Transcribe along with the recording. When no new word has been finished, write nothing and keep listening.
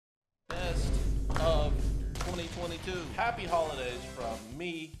2022. Happy holidays from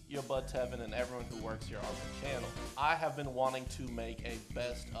me, Yourbudtevin, and everyone who works here on the channel. I have been wanting to make a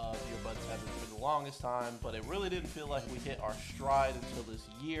best of Yourbudtevin for the longest time, but it really didn't feel like we hit our stride until this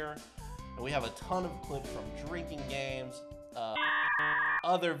year. And we have a ton of clips from drinking games,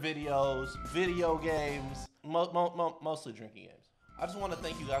 other videos, video games, mostly drinking games. I just want to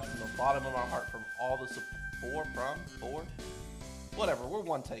thank you guys from the bottom of my heart from all the support whatever, we're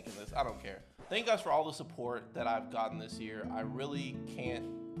one taking this, I don't care. Thank you guys for all the support that I've gotten this year. I really can't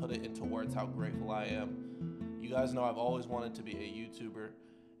put it into words how grateful I am. You guys know I've always wanted to be a YouTuber,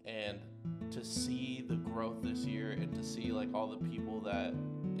 and to see the growth this year and to see like all the people that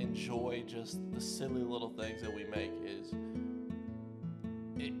enjoy just the silly little things that we make is,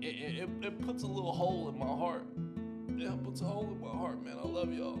 it puts a little hole in my heart. It puts a hole in my heart, man. I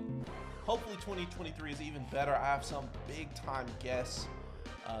love y'all. Hopefully 2023 is even better. I have some big time guests.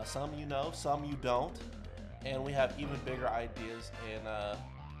 Some you know, some you don't. And we have even bigger ideas, and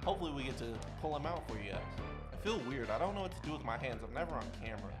hopefully we get to pull them out for you guys. I feel weird. I don't know what to do with my hands. I'm never on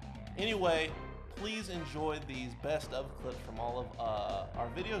camera. Anyway, please enjoy these best of clips from all of our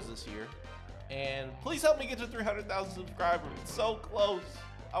videos this year. And please help me get to 300,000 subscribers. It's so close.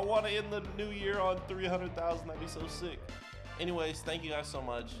 I want to end the new year on 300,000. That'd be so sick. Anyways, thank you guys so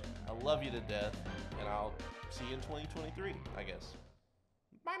much. I love you to death, and I'll see you in 2023, I guess.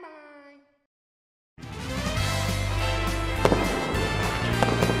 Bye-bye.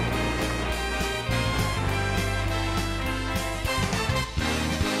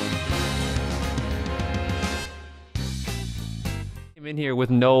 In here with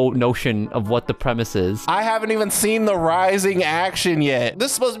no notion of what the premise is. I haven't even seen the rising action yet.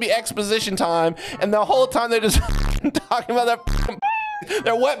 This is supposed to be exposition time, and the whole time they're just talking about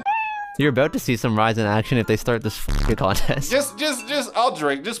their wet. You're about to see some rise in action if they start this contest. I'll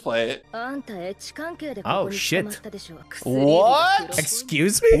drink. Just play it. Oh shit. What?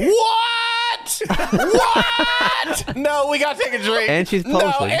 Excuse me? What? What? No, we gotta take a drink. And she's posing.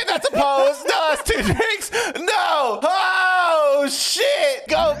 No, and that's a pose. No, it's 2 drinks. No. Oh shit.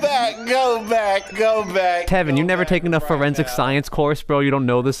 Go back. Go back. Go back. Tevin, you never taken a forensic science course, bro. You don't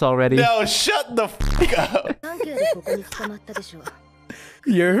know this already. No, shut the fuck up.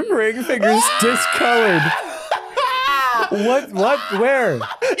 Your ring finger's discolored. What? Where?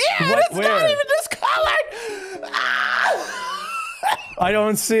 Yeah, what, it's not even discolored. I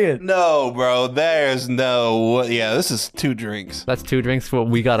don't see it. No, bro. There's no. Yeah, this is 2 drinks. That's 2 drinks. Well,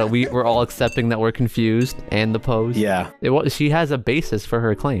 we're all accepting that we're confused and the pose. Yeah. She has a basis for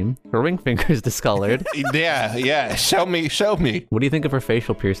her claim. Her ring finger's discolored. Yeah. Show me. What do you think of her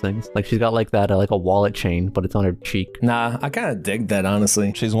facial piercings? Like she's got like that, like a wallet chain, but it's on her cheek. Nah, I kind of dig that,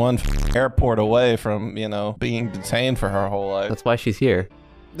 honestly. She's one airport away from, you know, being detained for her whole life. That's why she's here.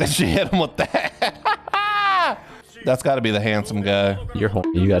 Then she hit him with that. That's got to be the handsome guy. You're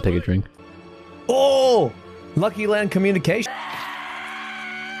horny. You gotta take a drink. Oh! Lucky Land Communication.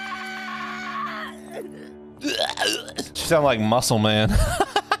 She sounds like Muscle Man.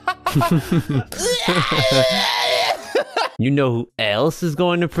 You know who else is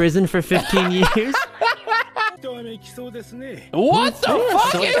going to prison for 15 years? What the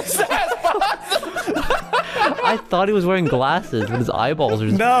fuck is that? I thought he was wearing glasses, but his eyeballs are...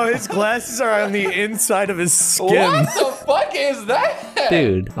 No, his glasses are on the inside of his skin. What the fuck is that?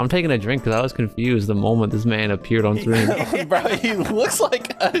 Dude, I'm taking a drink because I was confused the moment this man appeared on screen. Bro, he looks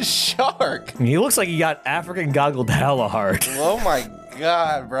like a shark. He looks like he got African goggled hella hard. Oh my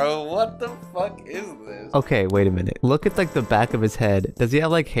god, bro. What the fuck is this? Okay, wait a minute. Look at like the back of his head. Does he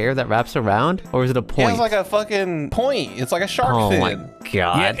have like hair that wraps around, or is it a point? He has like a fucking point. It's like a shark fin. Oh my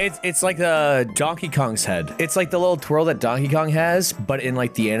god. Yeah, it's like Donkey Kong's head. It's like the little twirl that Donkey Kong has, but in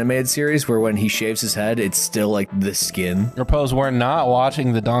like the animated series where when he shaves his head, it's still like the skin. Repose, we're not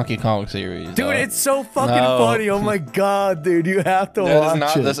watching the Donkey Kong series. Dude, it's so fucking funny. Oh my god, dude, you have to watch it. That is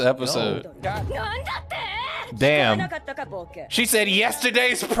not this episode. No. Damn. She said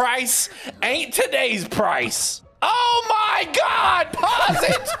yesterday's price ain't today's price. Oh my god, pause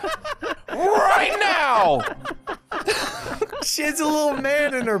it right now. She has a little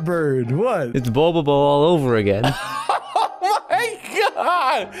man in her bird. What? It's Bobobo all over again. Oh my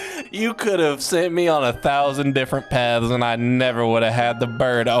god. You could have sent me on 1,000 different paths and I never would have had the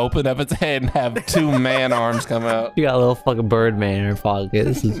bird open up its head and have 2 man arms come out. You got a little fucking Birdman in her pocket.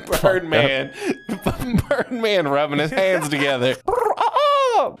 This is Birdman. Birdman rubbing his hands together.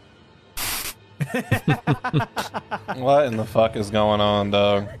 What in the fuck is going on,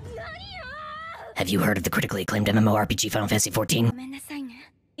 dog? Have you heard of the critically acclaimed MMORPG Final Fantasy XIV?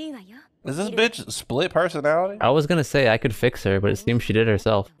 Is this bitch split personality? I was gonna say I could fix her, but it seems she did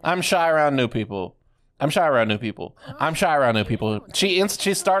herself. I'm shy around new people. I'm shy around new people. I'm shy around new people. She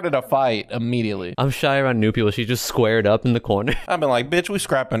started a fight immediately. I'm shy around new people. She just squared up in the corner. I've been like, bitch, we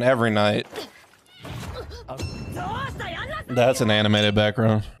scrapping every night. That's an animated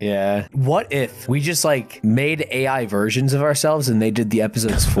background. Yeah. What if we just like made AI versions of ourselves and they did the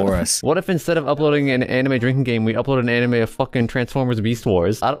episodes for us? What if instead of uploading an anime drinking game, we upload an anime of fucking Transformers Beast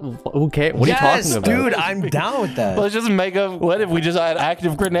Wars? Who cares? What are you talking about? Dude, I'm down with that. Let's just make a. What if we just had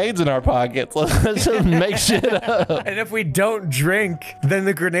active grenades in our pockets? Let's just make shit up. And if we don't drink, then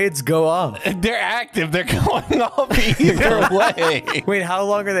the grenades go off. They're active. They're going off either way. Wait, how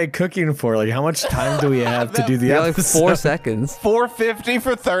long are they cooking for? Like, how much time do we have to do the Like episode? 4 seconds. $4.50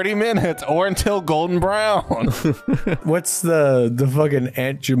 for 30 minutes, or until golden brown. What's the fucking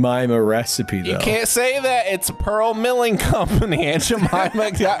Aunt Jemima recipe, though? You can't say that. It's Pearl Milling Company. Aunt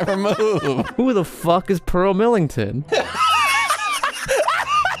Jemima got removed. Who the fuck is Pearl Millington?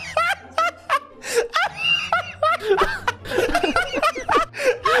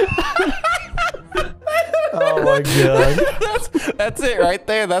 Oh my god. That's it right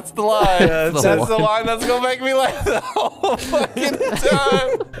there. That's the line. That's the line that's gonna make me laugh the whole fucking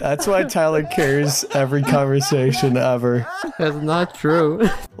time. That's why Tyler carries every conversation ever. That's not true.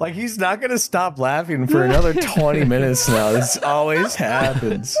 Like, he's not gonna stop laughing for another 20 minutes now. This always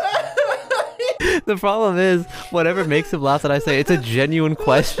happens. The problem is, whatever makes him laugh that I say, it's a genuine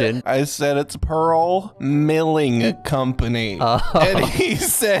question. I said it's Pearl Milling Company. And he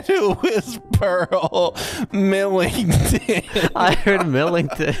said it was Pearl Millington. I heard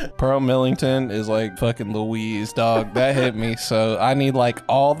Millington. Pearl Millington is like fucking Louise, dog. That hit me. So I need like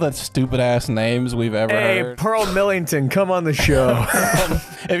all the stupid ass names we've ever heard. Pearl Millington, come on the show.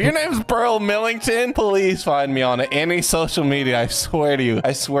 If your name's Pearl Millington, please find me on any social media. I swear to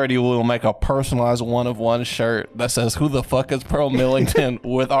you, we'll make a personalized one-of-one shirt that says "Who the fuck is Pearl Millington?"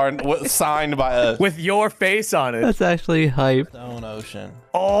 signed by us With your face on it. That's actually hype. Stone Ocean.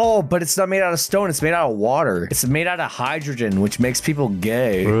 Oh, but it's not made out of stone. It's made out of water. It's made out of hydrogen, which makes people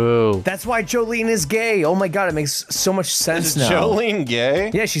gay. True. That's why Jolene is gay. Oh my god, it makes so much sense Is now. Jolene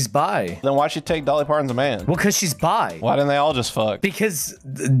gay? Yeah, she's bi. Then why'd she take Dolly Parton's man? Well, because she's bi. Why didn't they all just fuck? Because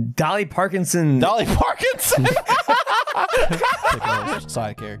Dolly Parkinson... Dolly Parkinson?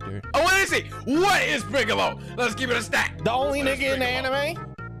 Side character. Oh, what is he? What is Piccolo? Let's keep it a stack. The only nigga in the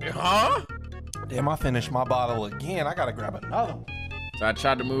anime? Huh? Damn, I finished my bottle again. I gotta grab another one. So I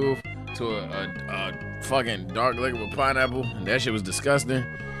tried to move to a fucking dark liquor with pineapple, and that shit was disgusting.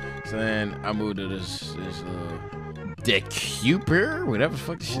 So then I moved to this decuper, whatever the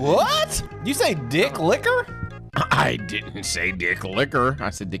fuck this shit is. What? You say dick liquor? I didn't say dick liquor. I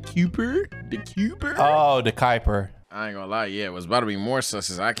said decuper. Decuper. Oh, the Kuiper. I ain't gonna lie, yeah, it was about to be more sus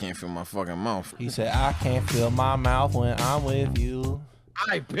as I can't feel my fucking mouth. He said, I can't feel my mouth when I'm with you.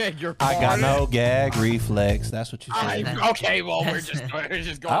 I beg your I pardon. got no gag reflex. That's what you said. Okay, well, we're just going.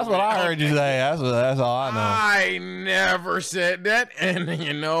 That's what I heard you say. That's all I know. I never said that, and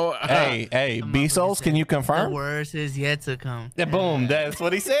you know. Hey, B-Souls, can you The confirm? worst is yet to come. Yeah, boom. That's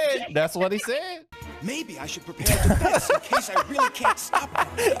what he said. That's what he said. Maybe I should prepare to defense in case I really can't stop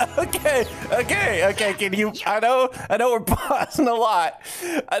it. Okay. Can you? I know we're pausing a lot.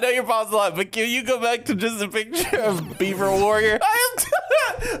 I know you're pausing a lot, but can you go back to just a picture of Beaver Warrior? I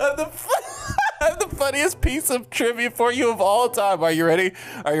have the funniest piece of trivia for you of all time. Are you ready?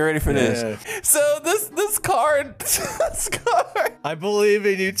 Are you ready for this? Yeah. So this card. I believe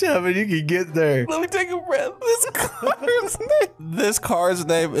in you, Tevin. You can get there. Let me take a breath. This card's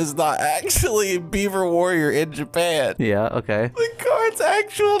name is not actually Beaver Warrior in Japan. Yeah, okay. The card's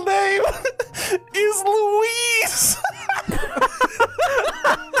actual name is Louise.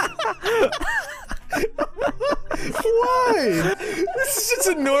 Why? This is just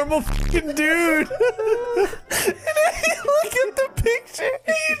a normal fucking dude. And then you look at the picture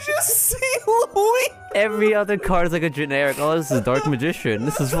and you just see Louise. Every other card is like a generic. Oh, this is Dark Magician.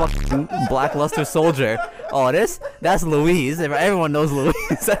 This is fucking Blackluster Soldier. Oh, that's Louise. Everyone knows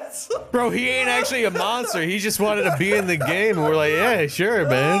Louise. Bro, he ain't actually a monster. He just wanted to be in the game. And we're like, yeah, sure,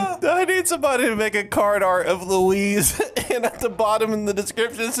 man. I need somebody to make a card art of Louise, and at the bottom in the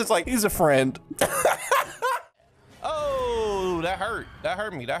description, it's just like, he's a friend. Oh, that hurt. That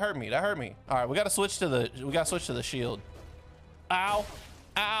hurt me. All right, we gotta switch to the shield. Ow.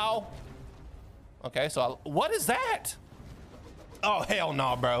 Okay, so what is that? Oh, hell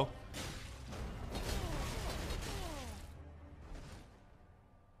no, bro.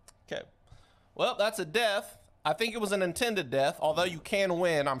 Okay. Well, that's a death. I think it was an intended death, although you can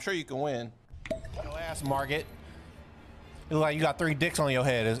win. I'm sure you can win. No ass, Margaret. It looks like you got 3 dicks on your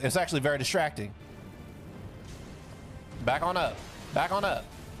head. It's actually very distracting. Back on up.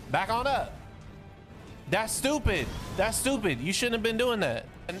 That's stupid. That's stupid. You shouldn't have been doing that.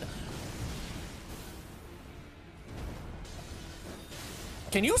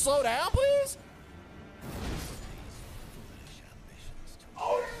 Can you slow down, please?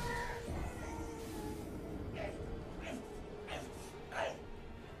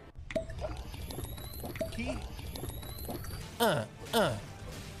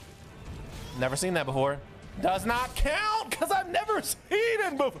 Never seen that before. Does not count because I've never seen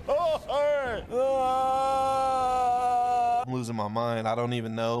it before. I'm losing my mind. I don't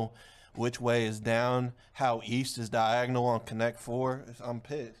even know which way is down, how east is diagonal on Connect 4. I'm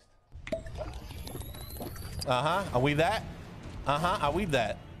pissed. I weave that. I weave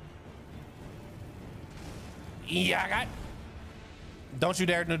that. Yeah, I got. Don't you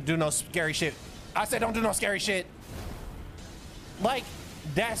dare do no scary shit. I said don't do no scary shit. Like,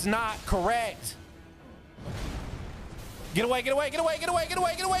 that's not correct. Get away, get away, get away, get away, get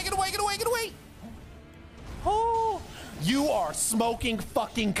away, get away, get away, get away, get away. Oh, you are smoking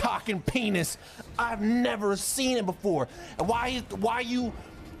fucking cock and penis. I've never seen it before. And why you do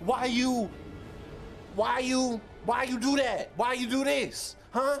that? Why you do this?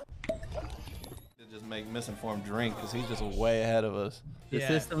 Huh? Just make misinformed drink because he's just way ahead of us. The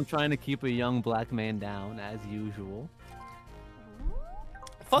system trying to keep a young black man down as usual.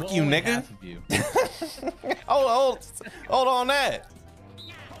 Fuck you, nigga. Hold on that.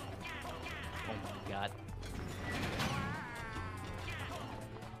 Oh my god.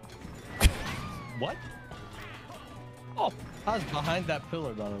 What? Oh, I was behind that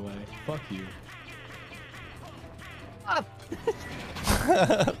pillar, by the way. Fuck you. Ah.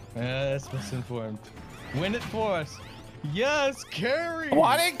 That's misinformed. Win it for us. Yes, carry.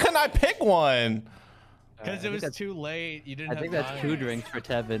 Couldn't I pick one? Because it was too late. You didn't have I think time. that's 2 drinks for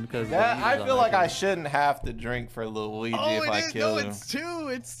Tevin. Because I feel like I shouldn't have to drink for Luigi if I kill him. It's 2.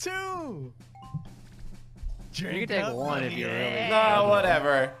 It's 2. Drink you can take up, 1 if you really. No,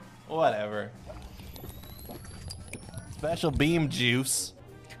 whatever. Whatever. Special beam juice.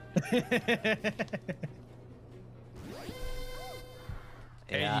 Yeah.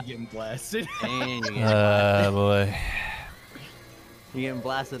 And you getting blasted. And you getting blasted. Boy. You're getting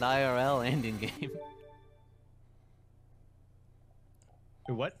blasted IRL and in game.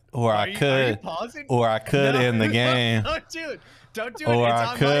 What? Or I could. Or I could in the game. Don't do it. Don't do it. Or It's I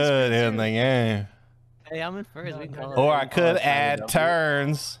on my could screen, in too. the game. Hey, I'm in first. We can call it. Or I could add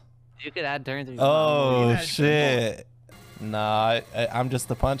turns. You could add turns. If you Oh want. shit. Nah, I'm just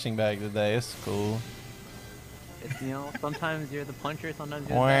the punching bag today. It's cool. It's, you know, sometimes you're the puncher, sometimes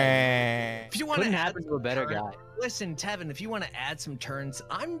you're the Wah. bag. If you want Couldn't to happen to a better guy. Listen, Tevin, if you want to add some turns,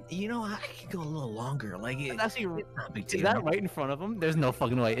 I can go a little longer. Like, It's actually, it's not a big is deal. that right in front of him? There's no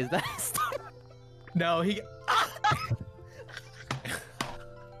fucking way. Is that? No, he.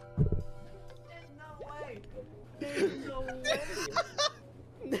 There's no way.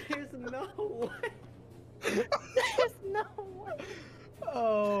 There's no way. There's no way.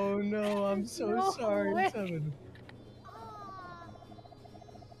 Oh no, I'm so No sorry, way. Tevin.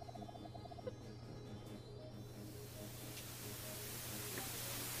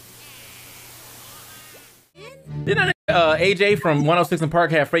 Didn't AJ from 106 in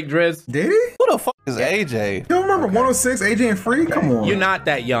Park have fake dreads? Did he? Who the fuck is AJ? You don't remember 106 AJ and Free? Come on. You're not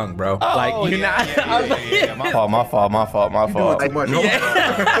that young, bro. Oh, like you're not. Yeah. My fault. You doing too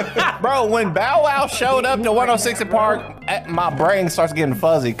much. Bro, when Bow Wow showed up to 106 in Park, my brain starts getting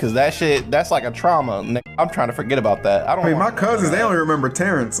fuzzy because that shit, that's like a trauma. I'm trying to forget about that. I don't. Hey, my cousins, they only remember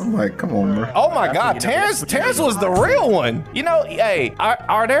Terrence. I'm like, come on, bro. Oh my God, Terrence was the real one. You know, hey,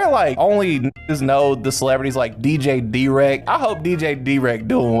 are there like only niggas know the celebrities like DJ D-Rec? I hope DJ D-Rec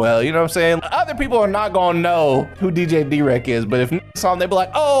doing well. You know what I'm saying? Other people are not gonna know who DJ D-Rec is, but if niggas saw him, they'd be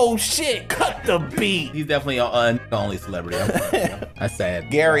like, oh shit, cut the beat. He's definitely the only celebrity. That's sad.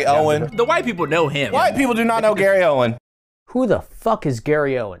 Gary Owen. The white people know him. White people do not know Gary Owen. Who the fuck is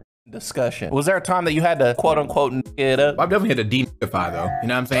Gary Owen? Discussion. Was there a time that you had to quote unquote it up? I've definitely had to demystify though. You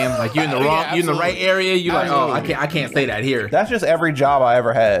know what I'm saying? Like you're in the wrong, you're in the right area. You're like, oh, I can't say that here. That's just every job I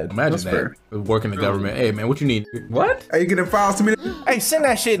ever had. Imagine that. Working the government. Hey man, what you need? What? Hey, you getting files to me? Hey, send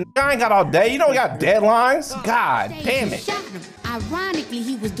that shit. I ain't got all day. You know we got deadlines. God damn it. Ironically,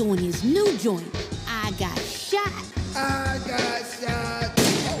 he was doing his new joint. I got shot.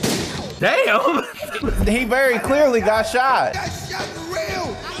 Damn. He very clearly got shot.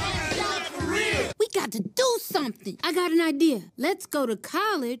 We got to do something. I got an idea. Let's go to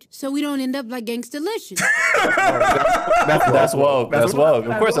college so we don't end up like Gangstalicious. That's woke. That's woke.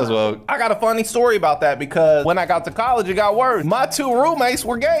 Of course that's woke. I got a funny story about that because when I got to college, it got worse. My 2 roommates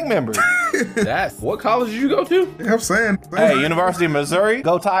were gang members. That's what college did you go to? Yeah, I'm saying. Hey, University of Missouri,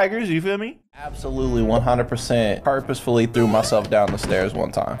 go Tigers, you feel me? Absolutely 100% purposefully threw myself down the stairs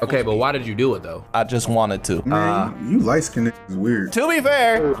one time. Okay, but why did you do it though? I just wanted to. Man, you light-skinned is weird. To be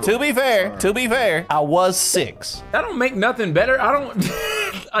fair, I was 6. That don't make nothing better. I don't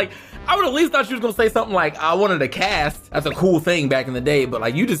like. I would at least thought you was gonna say something like, I wanted to cast. That's a cool thing back in the day, but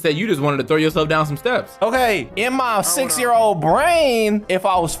like you just said you just wanted to throw yourself down some steps. Okay, in my 6-year-old brain, if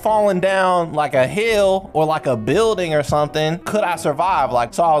I was falling down like a hill or like a building or something, could I survive?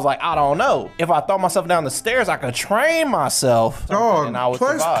 Like, so I was like, I don't know. If I throw myself down the stairs, I could train myself. Dog, and I would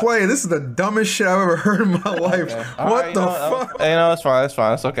press survive. play. This is the dumbest shit I've ever heard in my life. What the fuck? You know, it's fine,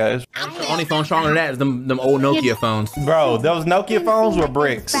 it's okay. The only phone stronger than that is them old Nokia phones. Bro, those Nokia phones were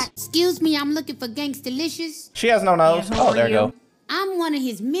bricks. Excuse me, I'm looking for Gangstalicious. She has no nose. Yeah, Oh, there you go. I'm one of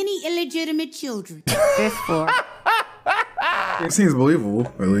his many illegitimate children. This for. It seems believable,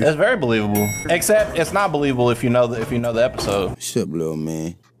 at least. It's very believable. Except it's not believable if you know the episode. What's up, little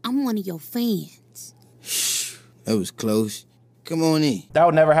man? I'm one of your fans. That was close. Come on in. That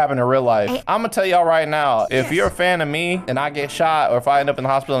would never happen in real life. I'm gonna tell y'all right now, if you're a fan of me and I get shot or if I end up in the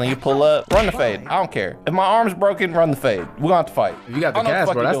hospital and you pull up, run the fade. I don't care. If my arm's broken, run the fade. We're gonna have to fight. If you got the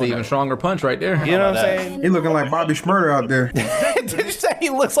cast, bro, that's the even stronger punch right there. You know what I'm saying? He looking like Bobby Schmurder out there. Did you say he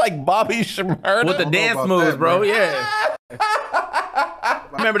looks like Bobby Shmurda? With the dance moves, bro, yeah.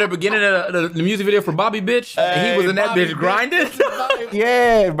 Remember the beginning of the music video for Bobby Bitch? Hey, he was in that bitch grinding?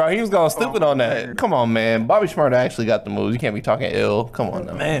 Yeah, bro, he was going stupid on that. Come on, man. Bobby Shmurda actually got the moves. You can't be talking ill. Come on,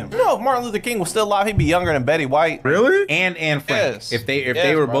 now. Man. You know, if Martin Luther King was still alive, he'd be younger than Betty White. Really? And Frank. Yes. If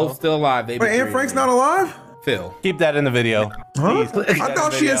they were both still alive, they'd be Wait, Anne Frank's not alive? Phil. Keep that in the video. Huh? I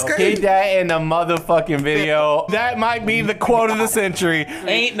thought she escaped. Keep that in the motherfucking video. That might be the quote of the century.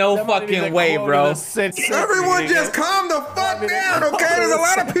 Ain't no fucking way, bro. Everyone just calm the fuck down, okay? There's a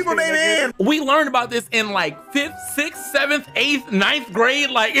lot of people named Ann. We learned about this in like 5th, 6th, 7th, 8th, 9th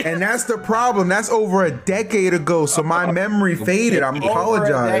grade. Like, and that's the problem. That's over a decade ago, so my memory faded. I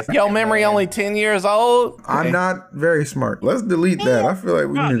apologize. Your memory only 10 years old? I'm not very smart. Let's delete that. I feel like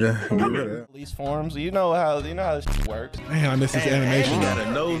we need to get rid of that. Release forms. You know how this shit works. Man, I miss this animation. She got a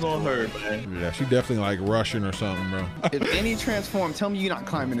nose on her, man. Yeah, she definitely like Russian or something, bro. If any transform, tell me you're not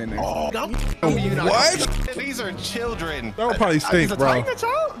climbing in there. What? These are children. That would probably stink, bro. Titan a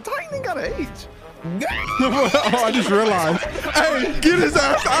child? Titan ain't got an age. Oh, I just realized. Hey, get his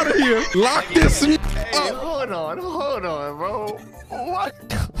ass out of here. Lock this up. Hold on, bro. What?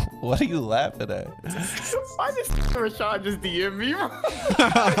 What are you laughing at? Why did Rashad just DM me, bro?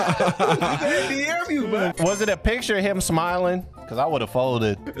 DM you, bro. Was it a picture of him smiling? Because I would have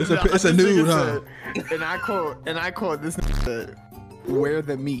folded. It's a nude, huh? And I quote this where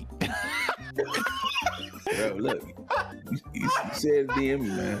the meat. Bro, look. You said DM me,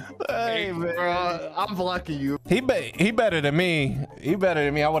 man. Hey, bro, I'm blocking you. He better than me. He better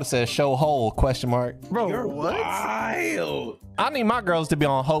than me. I would have said show hole, question mark. Bro, You're what? wild. I need my girls to be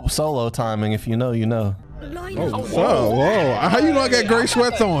on Hope solo timing. If you know, you know. Oh, whoa. How you know I got gray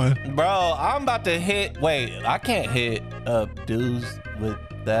sweats on? Bro, I'm about to hit. Wait, I can't hit dudes with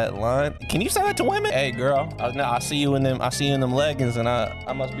that line. Can you say that to women? Hey, girl. No, I see you in them. I see you in them leggings, and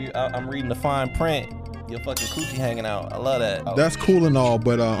I'm reading the fine print. Your fucking coochie hanging out. I love that. That's cool and all,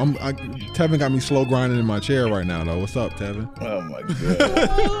 but Tevin got me slow grinding in my chair right now, though. What's up, Tevin? Oh my god.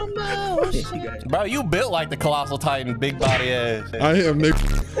 Oh no. Bro, you built like the Colossal Titan, big body ass. I am,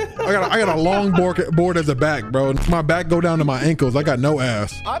 nigga. I got a long board as a back, bro. My back go down to my ankles. I got no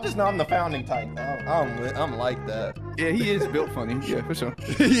ass. I just know I'm the founding Titan. I'm like that. Yeah, he is built funny. Yeah, for sure.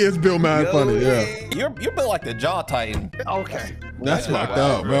 He is built mad funny, yeah. You're built like the Jaw Titan. Okay. That's fucked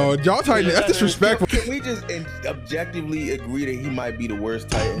up, bro. Jaw Titan, that's disrespectful. Can we just objectively agree that he might be the worst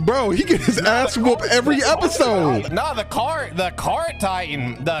Titan? Bro, he get his ass whooped every episode. No, the cart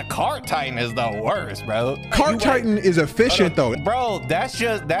Titan. The cart Titan is the worst, bro. Cart Titan is efficient though. Bro, that's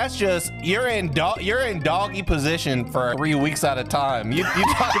just you're in doggy position for 3 weeks at a time. You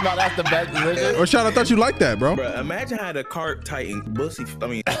talking about that's the best position? Rashad, I thought you liked that, bro. Bro, imagine how the cart Titan bussy. I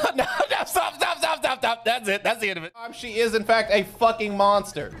mean, no, stop. That's it. That's the end of it. She is in fact a fucking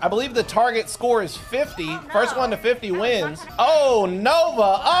monster. I believe the target score is 50. First one to 50 wins. Oh,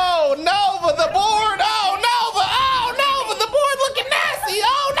 Nova. Oh, Nova, the board. Oh, Nova. Oh, Nova, the board looking nasty.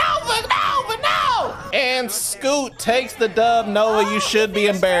 Oh, Nova, no. And Scoot takes the dub. Nova, you should be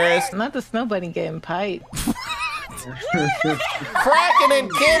embarrassed. Not the snow bunny getting piped. Kraken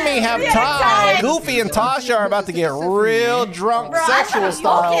and Kimmy have tied. Goofy and Tasha are about to get real drunk, sexual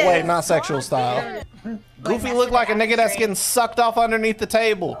style. Wait, not sexual style. Goofy looked like a nigga that's getting sucked off underneath the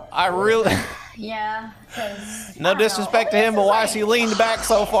table. I really... Yeah, because... No disrespect to him, but why is he leaned back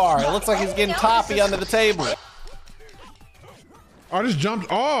so far? It looks like he's getting toppy under the table. I just jumped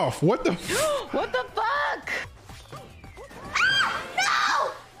off. What the? What the fuck?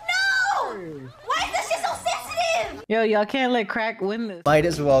 No! No! Why is this shit so sensitive? Yo, y'all can't let crack win this. Might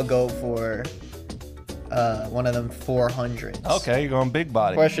as well go for one of them 400s. Okay, you're going big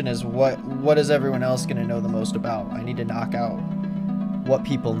body. Question is, what is everyone else gonna know the most about? I need to knock out what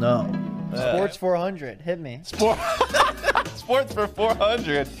people know. Sports 400, hit me. Sports for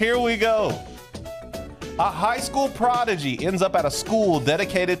 400. Here we go. A high school prodigy ends up at a school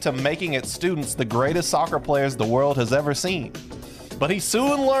dedicated to making its students the greatest soccer players the world has ever seen. But he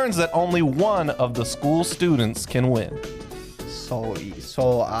soon learns that only one of the school students can win.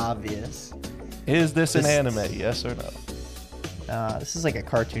 So obvious. Is this an anime? Yes or no? This is like a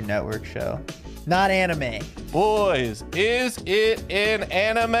Cartoon Network show. Not anime. Boys, is it an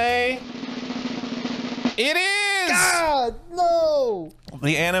anime? It is! God, no!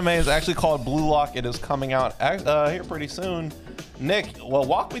 The anime is actually called Blue Lock. It is coming out here pretty soon. Nick, well,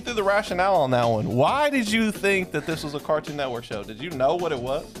 walk me through the rationale on that one. Why did you think that this was a Cartoon Network show? Did you know what it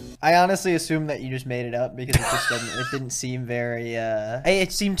was? I honestly assumed that you just made it up because it just it didn't seem very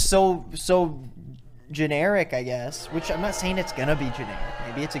it seemed so generic, I guess, which I'm not saying it's gonna be generic.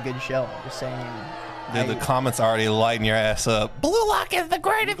 Maybe it's a good show. I'm just saying. Dude, the comments already lighting your ass up. Blue Lock is the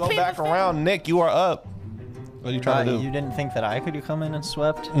greatest. Go back around, Nick. You are up. What are you trying to do? You didn't think that I could come in and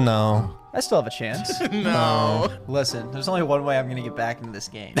swept? No. I still have a chance. No. Listen, there's only one way I'm gonna get back into this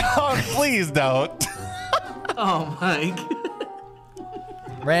game. Oh, please don't. Oh, Mike.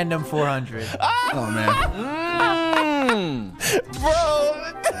 Random 400. Oh, man.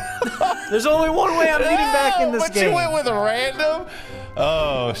 Bro. There's only one way I'm getting back in this but game. You went with a random?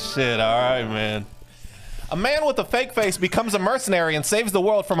 Oh, shit. All right, man. A man with a fake face becomes a mercenary and saves the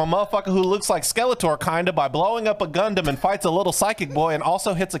world from a motherfucker who looks like Skeletor kinda by blowing up a Gundam and fights a little psychic boy and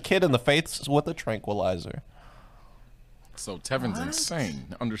also hits a kid in the face with a tranquilizer. So Tevin's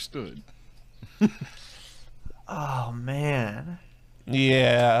insane. Understood. Oh, man.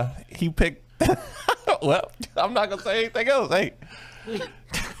 Yeah, he picked... Well, I'm not gonna say anything else. Hey.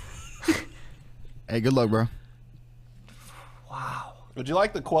 Hey, good luck, bro. Wow. Would you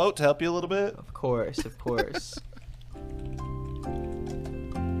like the quote to help you a little bit? Of course, of course.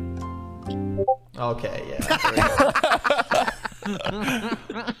 Okay, yeah.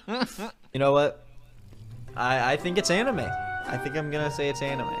 You know what? I think it's anime. I think I'm gonna say it's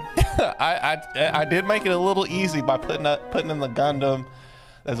anime. I did make it a little easy by putting in the Gundam.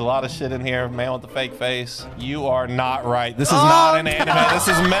 There's a lot of shit in here. Man with the fake face. You are not right. This is not an anime. This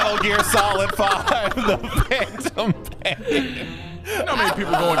is Metal Gear Solid 5, The Phantom Pain. You know how many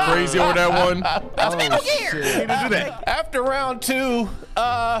people going crazy over that one? That's Metal Gear. You need to do that. After round 2,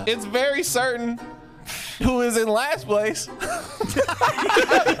 it's very certain who is in last place. And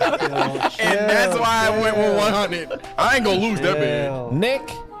that's why I went with 100. I ain't gonna lose that bad. Nick,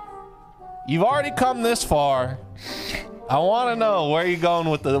 you've already come this far. I want to know where you going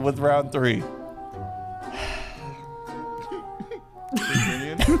with round 3.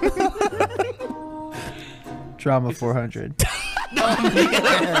 Drama 400.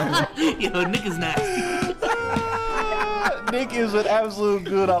 Yo, Nick is nasty. Nick is an absolute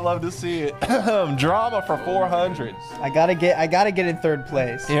good. I love to see it. Drama for 400. I gotta get in third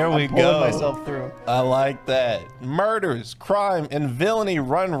place. Here we I'm pulling go. myself through. I like that. Murders, crime, and villainy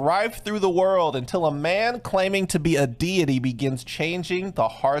run rife through the world until a man claiming to be a deity begins changing the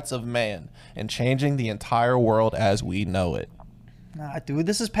hearts of man and changing the entire world as we know it. Nah, dude,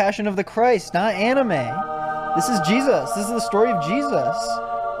 this is Passion of the Christ, not anime. This is Jesus. This is the story of Jesus.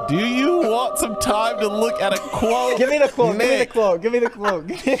 Do you want some time to look at a quote? Give me the quote. Nick. Give me the quote. Give me the quote.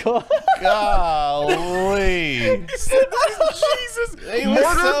 Give me the quote. Golly. This is Jesus.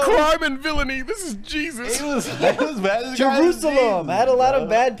 Murder, crime, and villainy. This is Jesus. It was bad. Jerusalem had a lot of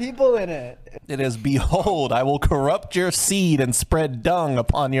bad people in it. It is, behold, I will corrupt your seed and spread dung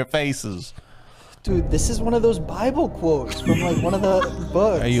upon your faces. Dude, this is one of those Bible quotes from like one of the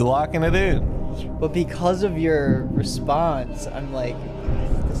books. Are you locking it in? But because of your response, I'm like,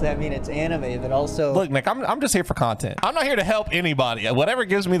 does that mean it's anime that also? Look, Nick, I'm just here for content. I'm not here to help anybody. Whatever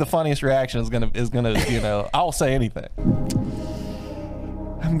gives me the funniest reaction is gonna you know, I'll say anything.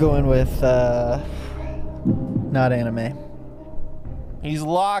 I'm going with not anime. He's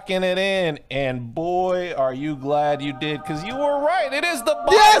locking it in, and boy, are you glad you did, because you were right. It is the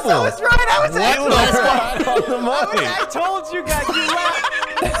Bible. Yes, I was right. I was right on the money. I told you guys. You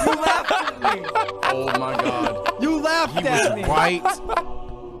laughed. You laughed at me. Oh my God. You laughed at me. Right.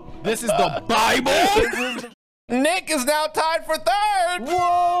 This is the Bible. Nick is now tied for third.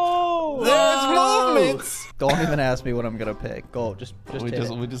 Whoa! There's movements. Don't even ask me what I'm gonna pick. Go, just we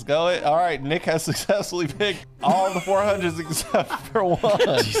just go it. All right, Nick has successfully picked all the 400s except for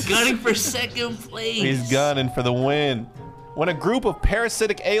one. He's gunning for second place. He's gunning for the win. When a group of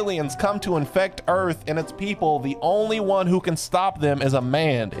parasitic aliens come to infect Earth and its people, the only one who can stop them is a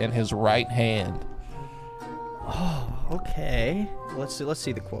man in his right hand. Oh, okay. Let's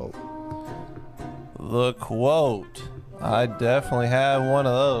see the quote. The quote. I definitely have one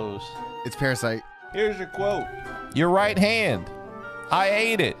of those. It's Parasite. Here's your quote. Your right hand. I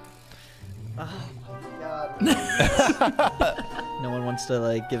ate it. Oh my god. No one wants to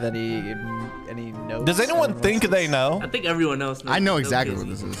like give any notes. Does anyone think they know? I think everyone else knows. I know exactly what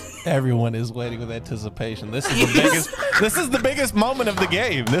this is. Everyone is waiting with anticipation. This is the biggest. This is the biggest moment of the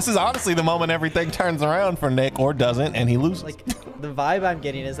game. This is honestly the moment everything turns around for Nick, or doesn't, and he loses. Like the vibe I'm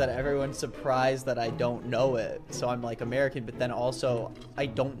getting is that everyone's surprised that I don't know it. So I'm like American, but then also I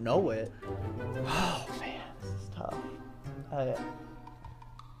don't know it. Oh man, this is tough.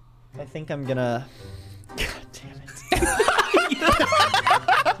 I think I'm gonna. God damn it.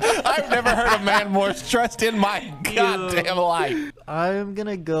 I've never heard a man more stressed in my goddamn life. I'm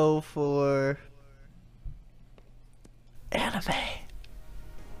gonna go for anime.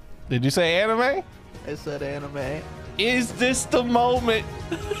 Did you say anime? I said anime. Is this the moment?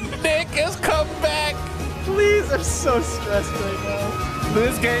 Nick has come back. Please, I'm so stressed right now.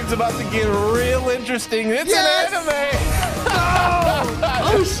 This game's about to get real interesting. It's an anime.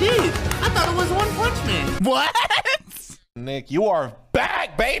 Oh shit! I thought it was One Punch Man. What? Nick, you are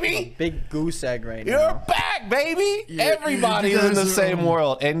back, baby. Big goose egg right now. You're back, baby. Yeah, Everybody's in the same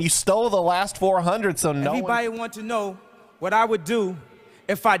world, and you stole the last 400, so no Everybody want to know what I would do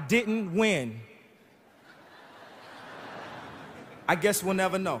if I didn't win. I guess we'll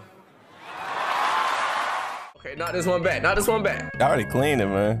never know. Okay, not this one back. Not this one back. I already cleaned it,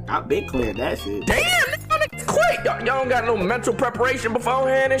 man. I been cleared that shit. Damn, nigga, quick. Y'all don't got no mental preparation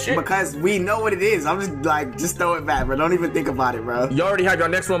beforehand and shit? Because we know what it is. I'm just like, just throw it back, bro. Don't even think about it, bro. You already have your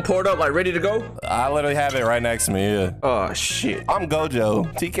next one poured up, like ready to go? I literally have it right next to me, yeah. Oh, shit. I'm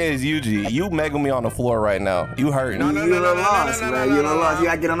Gojo. TK is UG. You megging me on the floor right now. You hurting. You a little lost, bro. You a little lost. You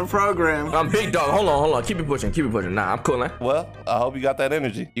gotta get on the program. I'm big dog. Hold on. Keep it pushing. Nah, I'm coolin'. Well, I hope you got that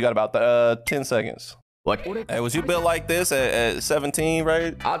energy. You got about 10 seconds. What? Hey, was you built like this at 17,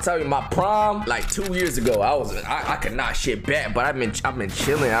 right? I'll tell you, my prom, like 2 years ago, I could not shit back, but I've been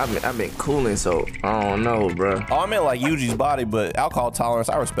chilling, I've been cooling, so I don't know, bro. Oh, I meant like Yuji's body, but alcohol tolerance,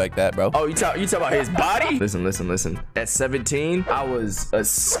 I respect that, bro. Oh, you talk about his body? Listen. At 17, I was a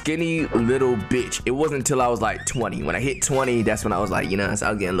skinny little bitch. It wasn't until I was like 20. When I hit 20, that's when I was like, you know, I was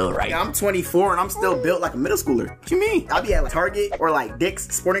getting a little right. Yeah, I'm 24 and I'm still built like a middle schooler. What you mean? I'll be at like Target or like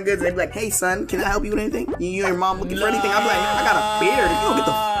Dick's Sporting Goods and they'd be like, hey son, can I help you with anything? You and your mom looking for anything? I'm like, man, I got a beard. If you don't get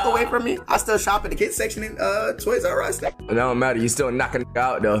the fuck away from me. I still shop at the kids section in Toys R Us. It don't matter. You still knocking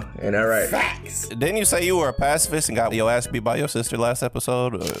out though. Ain't that right? Facts. Didn't you say you were a pacifist and got your ass beat by your sister last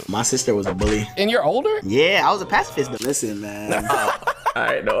episode? My sister was a bully. And you're older? Yeah, I was a pacifist. But listen, man.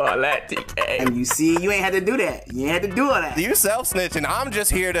 I know all that, TK. And you see, you ain't had to do that. You ain't had to do all that. You self-snitching. I'm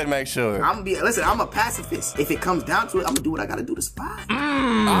just here to make sure. Listen, I'm a pacifist. If it comes down to it, I'm gonna do what I gotta do to survive.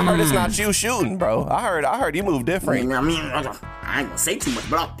 I heard it's not you shooting, bro. I heard you move different. I mean, I ain't gonna say too much,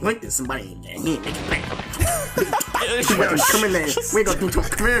 but I'll point at somebody and he ain't making bang. We ain't gonna do too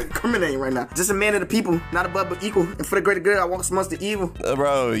much incriminating right now. Just a man of the people, not above but equal. And for the greater good, I walk amongst the evil.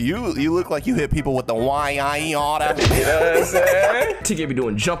 Bro, you look like you hit people with the Y-I-E order. You know what I'm saying? TK be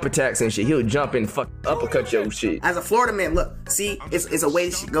doing jump attacks and shit. He'll jump and fuck uppercut your shit. As a Florida man, look, see, it's a way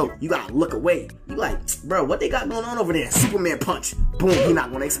this should go. You gotta look away. You like, bro, what they got going on over there? Superman punch. Boom, you're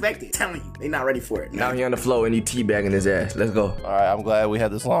not gonna expect it. Telling you, they not ready for it. Now he on the floor and you teabagging his ass. Let's go. All right, I'm glad we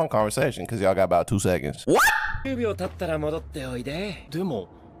had this long conversation because y'all got about 2 seconds. What? Oh,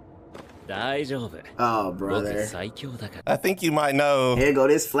 brother. I think you might know. Here go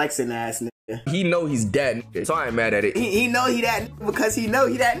this flexing ass nigga. He know he's dead, so I ain't mad at it. He know he that nigga because he know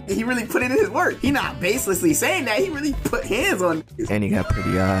he that nigga. He really put in his work. He not baselessly saying that. He really put hands on niggas. And he got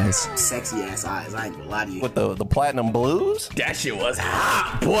pretty eyes. Sexy ass eyes. I ain't gonna lie to you. With the platinum blues? That shit was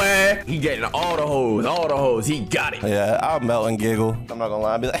hot, boy. He getting all the hoes. He got it. Yeah, I'll melt and giggle. I'm not gonna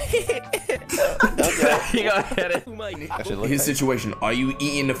lie. I'll be like, okay. He gonna get it. His situation, are you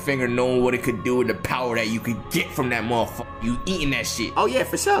eating the finger knowing what it could do with the power that you could get from that motherfucker? You eating that shit. Oh yeah,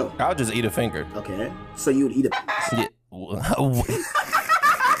 for sure. I'll just eat a finger. Okay. So you would eat a yeah.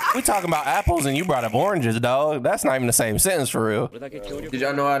 We talking about apples and you brought up oranges, dog. That's not even the same sentence for real. Did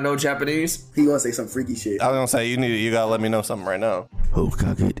y'all know I know Japanese? He gonna say some freaky shit. I was gonna say you gotta let me know something right now.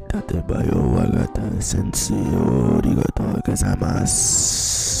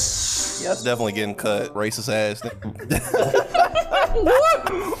 Yeah, that's definitely getting cut. Racist ass.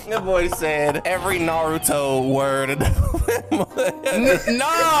 That boy said every Naruto word. No.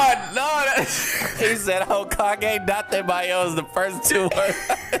 He said Hokage Date Bayo is the first 2 words.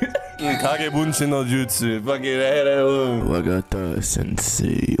 Kage Bunshi no Jutsu. Fucking Wagata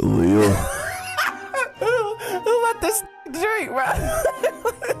Sensei Oyo. Who let this drink, bro?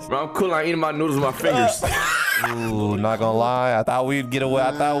 Bro, I'm cool on eating my noodles with my fingers. Ooh, not gonna lie. I thought we'd get away.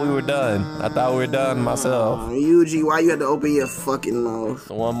 I thought we were done. I thought we were done myself. Yuji, why you had to open your fucking mouth?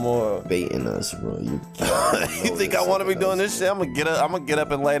 One more. Baiting us, bro. You think I want to be doing this shit? I'm gonna get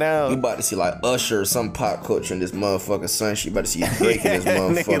up and lay down. You about to see like Usher or some pop culture in this motherfucking son. She about to see you breaking this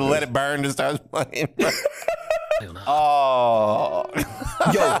motherfucker. Nigga, let it burn and starts playing. Oh.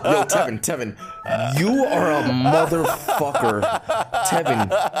 Yo, Tevin, you are a motherfucker. Tevin,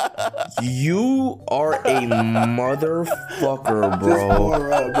 you are a motherfucker, bro.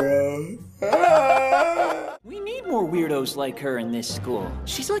 We need more weirdos like her in this school.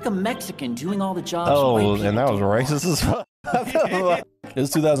 She's like a Mexican doing all the jobs. Oh, white people and that was racist as fuck. It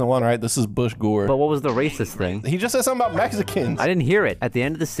was 2001, right? This is Bush Gore. But what was the racist thing? He just said something about Mexicans. I didn't hear it. At the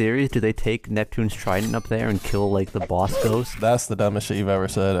end of the series, do they take Neptune's trident up there and kill, like, the boss ghost? That's the dumbest shit you've ever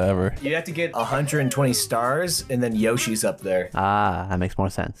said, ever. You have to get 120 stars, and then Yoshi's up there. Ah, that makes more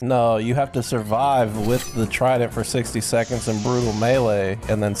sense. No, you have to survive with the trident for 60 seconds in brutal melee,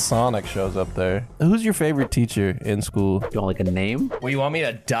 and then Sonic shows up there. Who's your favorite teacher in school? You want, like, a name? Well, you want me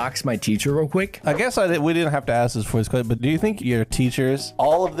to dox my teacher real quick? I guess we didn't have to ask this for this question, but do you think your teachers,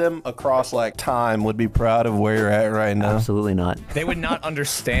 all of them across like time, would be proud of where you're at right now? Absolutely not. They would not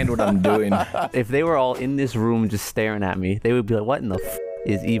understand what I'm doing. If they were all in this room just staring at me, they would be like, what in the f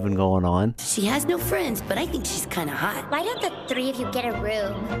is even going on? She has no friends, but I think she's kind of hot. Why don't the 3 of you get a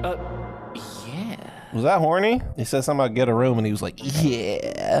room? Yeah. Was that horny? He said something about get a room and he was like,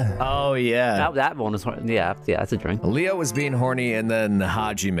 yeah. Oh, yeah. That one was horny. Yeah, that's a drink. Leo was being horny, and then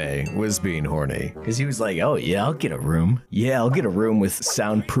Hajime was being horny. Because he was like, oh, yeah, I'll get a room. Yeah, I'll get a room with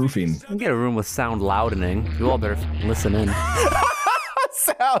soundproofing. I'll get a room with sound loudening. You all better listen in.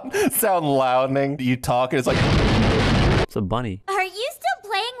 sound loudening. You talk and it's like... It's a bunny. Are you still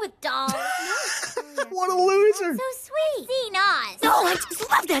playing with dolls? What a loser. So sweet. See Oz. Oh, I just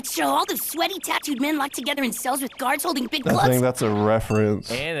love that show. All those sweaty, tattooed men locked together in cells with guards holding big I plugs. think that's a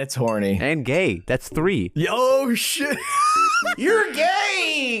reference. And it's horny. And gay. That's 3. Yo, shit. You're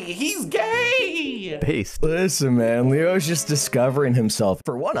gay. He's gay. Based. Listen, man, Leo's just discovering himself.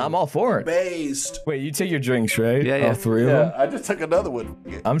 For one, I'm all for it. Based. Wait, you take your drinks, right? Yeah. All 3 of them? I just took another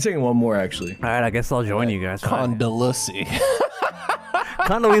one. I'm taking one more, actually. All right, I guess I'll join you guys. Condoleezza.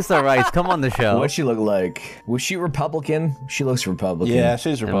 Condoleezza Rice, come on the show. What'd she look like? Was she Republican? She looks Republican. Yeah,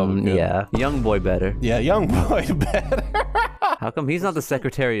 she's Republican. Yeah, young boy better. Yeah, young boy better. How come he's not the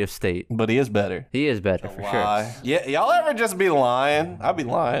Secretary of State? But he is better. He is better, for sure. Yeah, y'all ever just be lying? I'd be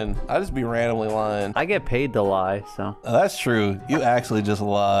lying. I just be randomly lying. I get paid to lie, so. That's true. You actually just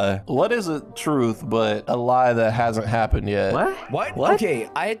lie. What is a truth but a lie that hasn't happened yet? What? Okay,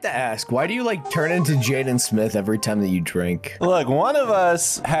 I had to ask, why do you like turn into Jaden Smith every time that you drink? Look, one of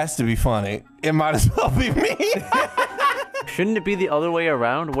us has to be funny. It might as well be me. Shouldn't it be the other way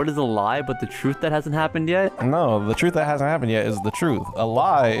around? What is a lie but the truth that hasn't happened yet? No, the truth that hasn't happened yet is the truth. A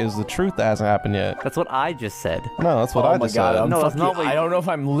lie is the truth that hasn't happened yet. That's what I just said. No, that's what I just said. No, it's not what I don't know if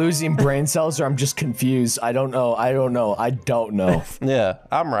I'm losing brain cells or I'm just confused. I don't know. Yeah,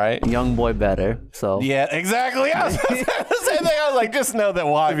 I'm right. Young boy better, so. Yeah, exactly. I was saying the same thing. I was like, just know that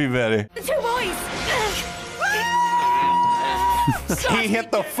why be better. The 2 boys. He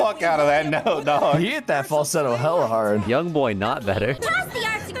hit the fuck out of that note, dog. He hit that falsetto hella hard. Young boy not better. Toss the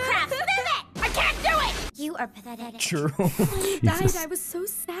arts and crafts. Move it. I can't do it. You are pathetic. True. When he died, I was so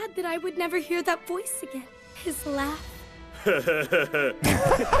sad that I would never hear that voice again. His laugh.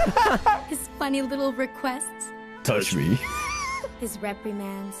 His funny little requests. Touch me. His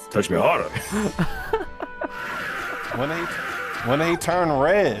reprimands. Touch me harder. When he turned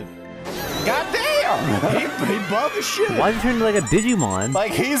red. Goddamn! he bugged the shit. Why is he turning like a Digimon?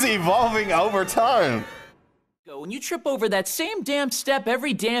 Like he's evolving over time. When you trip over that same damn step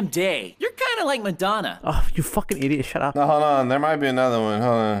every damn day, you're kind of like Madonna. Oh, you fucking idiot! Shut up. No, hold on. There might be another one.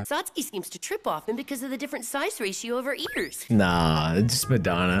 Hold on. Satsuki seems to trip often because of the different size ratio of her ears. Nah, it's just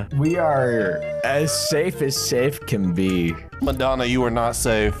Madonna. We are as safe can be. Madonna, you are not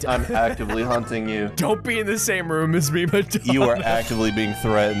safe. I'm actively hunting you. Don't be in the same room as me, Madonna. You are actively being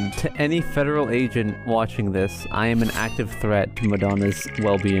threatened. To any federal agent watching this, I am an active threat to Madonna's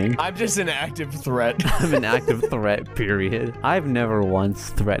well-being. I'm just an active threat. I'm an active threat, period. I've never once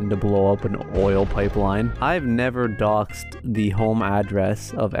threatened to blow up an oil pipeline. I've never doxed the home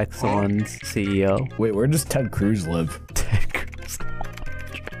address of Exxon's CEO. Wait, where does Ted Cruz live? Ted Cruz.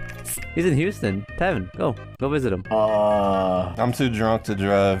 He's in Houston. Tevin, go visit him. I'm too drunk to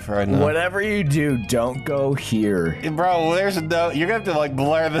drive right now. Whatever you do, don't go here. Bro, there's no. You're gonna have to like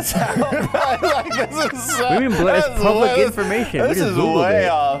blur this out. Like this is so. What do you mean blur? It's public information. This is way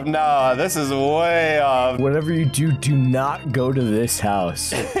off. No, this is way off. Whatever you do, do not go to this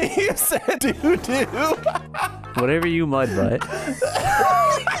house. You said doo-doo. Whatever you mud butt.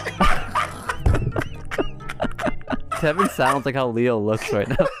 Tevin sounds like how Leo looks right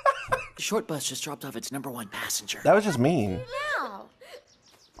now. The short bus just dropped off its #1 passenger. That was just mean. No.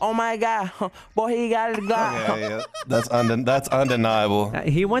 Oh my God, boy, he got it. Yeah. That's undeniable.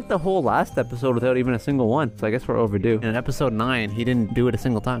 He went the whole last episode without even a single one, so I guess we're overdue. In episode 9, he didn't do it a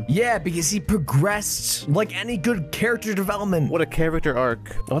single time. Yeah, because he progressed like any good character development. What a character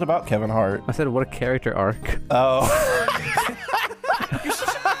arc. What about Kevin Hart? I said, what a character arc. Oh.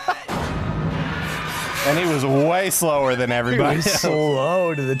 And he was way slower than everybody. He was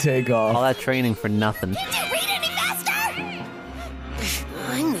slow to the takeoff. All that training for nothing. Did you read any faster?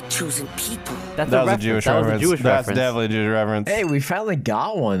 I'm the chosen people. That was a Jewish reference. That's definitely a Jewish reference. Hey, we finally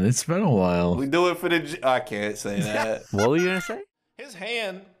got one. It's been a while. We do it for the. I can't say that. What were you gonna say? His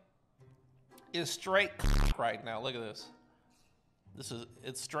hand is straight right now. Look at this.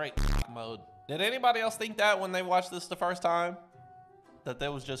 It's straight mode. Did anybody else think that when they watched this the first time? That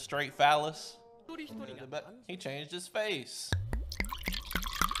there was just straight phallus? He changed his face.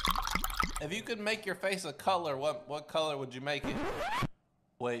 If you could make your face a color, what color would you make it?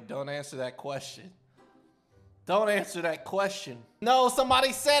 Wait, don't answer that question. Don't answer that question. No,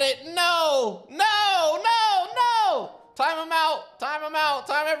 somebody said it. No, no, no, no. Time him out. Time him out.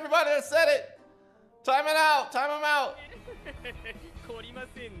 Time everybody that said it. Time it out. Time him out.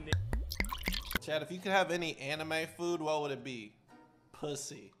 Chad, if you could have any anime food, what would it be?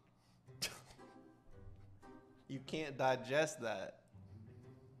 Pussy. You can't digest that.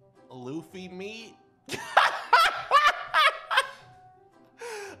 Luffy meat?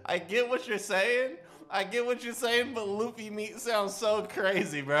 I get what you're saying. But Luffy meat sounds so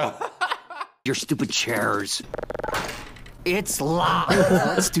crazy, bro. Your stupid chairs. It's locked.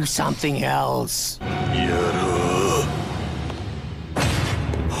 Let's do something else.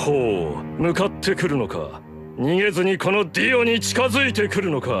 ほう、向かってくるのか。逃げずにこのディオに近づいてく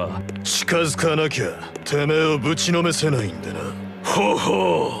るのか。近づかなきゃてめえをぶちのめせないんだな。ほう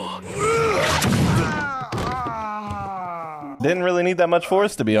ほう。 Didn't really need that much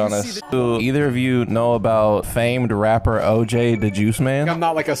force, to be honest. Do either of you know about famed rapper OJ the Juice Man? I'm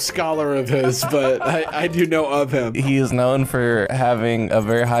not like a scholar of his, but I do know of him. He is known for having a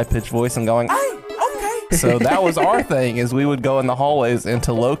very high-pitched voice and going, so that was our thing, is we would go in the hallways and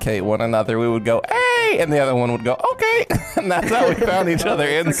to locate one another, we would go, hey, and the other one would go, okay. And that's how we found each other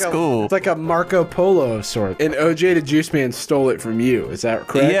in school. It's like a Marco Polo of sorts. And OJ the Juice Man stole it from you, is that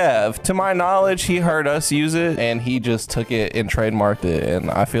correct? Yeah, to my knowledge, he heard us use it and he just took it and trademarked it. And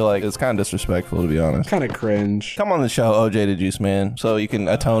I feel like it's kind of disrespectful, to be honest. Kind of cringe. Come on the show, OJ the Juice Man, so you can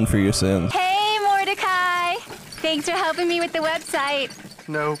atone for your sins. Hey, Mordecai. Thanks for helping me with the website.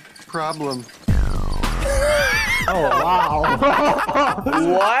 No problem. Oh, wow.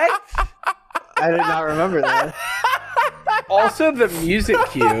 What? I did not remember that. Also, the music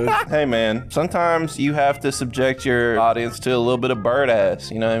cue. Hey, man, sometimes you have to subject your audience to a little bit of bird ass,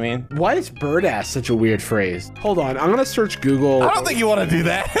 you know what I mean? Why is bird ass such a weird phrase? Hold on, I'm gonna search Google. I don't think you want to do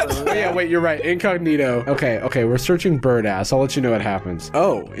that. Oh, yeah, wait, you're right. Incognito. Okay, we're searching bird ass. I'll let you know what happens.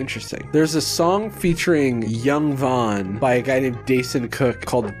 Oh, interesting. There's a song featuring Young Von by a guy named Dason Cook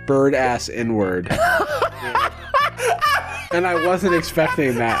called Bird Ass N-Word. And I wasn't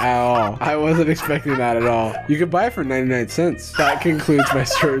expecting that at all. You could buy it for 99 cents. That concludes my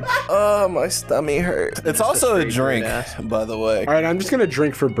search. Oh, my stomach hurts. It's also a drink, by the way. All right, I'm just gonna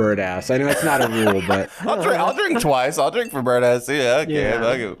drink for bird ass. I know it's not a rule, but I'll drink twice. I'll drink for bird ass. Yeah, okay.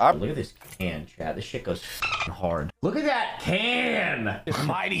 Look at this can, Chad. This shit goes. hard. Look at that can. It's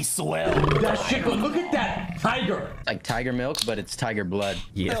mighty swell. That shit. Look at that tiger. Like tiger milk, but it's tiger blood.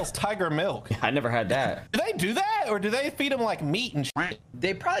 Yeah. It's tiger milk. I never had that. Do they do that, or do they feed them like meat and shit?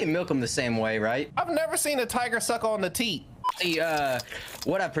 They probably milk them the same way, right? I've never seen a tiger suck on the teat.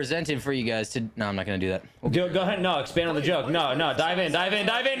 What I presented for you guys to... No, I'm not gonna do that. Go ahead. No, expand on the joke. No, dive in.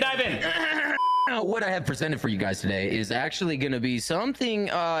 What I have presented for you guys today is actually going to be something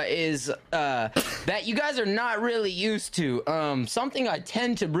that you guys are not really used to. Something I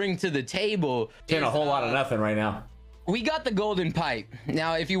tend to bring to the table. Saying a whole lot of nothing right now. We got the golden pipe.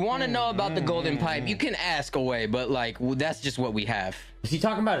 Now, if you want to know about the golden pipe, you can ask away, but like that's just what we have. Is he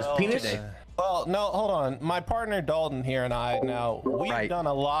talking about his penis? Today. Well, no, hold on. My partner Dalton here and I, now, we've done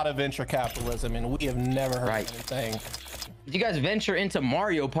a lot of venture capitalism, and we have never heard anything. Did you guys venture into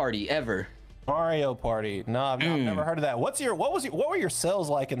Mario Party ever? Mario Party? No, I've never heard of that. What were your sales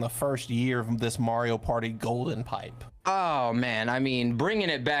like in the first year of this Mario Party golden pipe? Oh man, I mean, bringing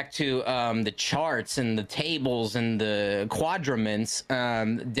it back to the charts and the tables and the quadraments,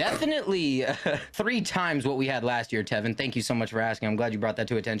 definitely 3 times what we had last year, Tevin. Thank you so much for asking. I'm glad you brought that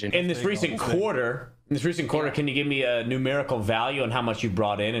to attention. In this recent quarter, can you give me a numerical value on how much you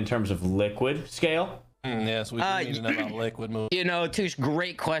brought in terms of liquid scale? Yes, we need to know about liquid move. You know, Touche,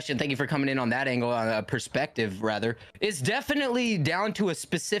 great question. Thank you for coming in on that angle, perspective, rather. It's definitely down to a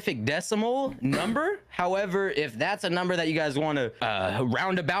specific decimal number. However, if that's a number that you guys want to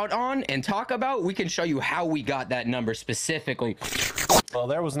round about on and talk about, we can show you how we got that number specifically. Well,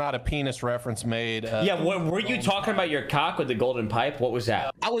 there was not a penis reference made. Yeah, were you talking about your cock with the golden pipe? What was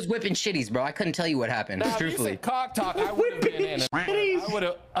that? I was whipping shitties, bro. I couldn't tell you what happened, truthfully. You said cock talk, I would have been in. I would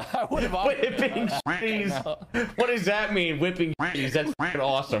have whipping shitties. What does that mean, whipping shitties? That's fucking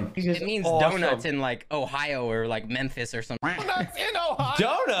awesome. It means donuts in like Ohio or like Memphis or something. Donuts in Ohio?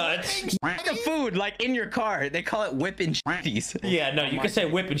 Donuts? The food, like in your car. They call it whipping shitties. Yeah, no, you can say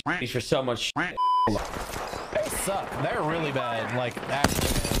whipping shitties for so much shit. They suck. They're really bad. Like,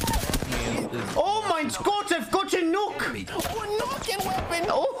 Oh my God, I've got a knock! Oh, knocking weapon!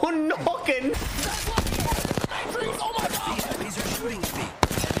 Oh, knocking! Oh my God! These are shooting at me.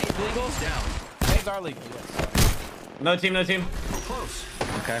 Legals down. These are legal, yes. No team. Close.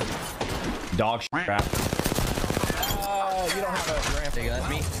 Okay. Dog crap. You don't have a ramp. There you go, that's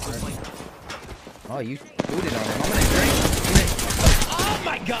me. Oh, you booted on him. I'm gonna drink. Oh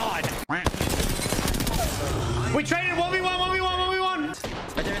my God! We traded 1v1.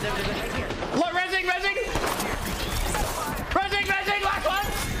 Right there. Look, resing, last one.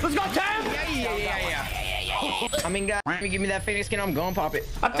 Let's go, Tam. Yeah. I mean, guys, give me that Phoenix skin. I'm going pop it.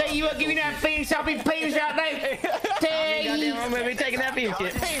 I'll tell you what, give me that Phoenix. I'll be Phoenix out there. I'm gonna be taking that Phoenix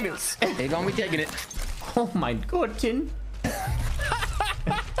kit. They're gonna be taking it. Oh my God, Tin.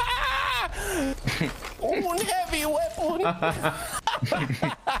 Oh, heavy weapon.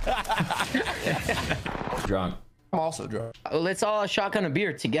 Drunk. I'm also drunk. Let's all shotgun a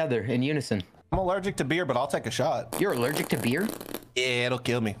beer together in unison. I'm allergic to beer, but I'll take a shot. You're allergic to beer? Yeah, it'll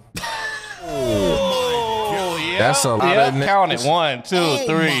kill me. Oh, yeah. That's a lot. Yeah, count it. 1, 2,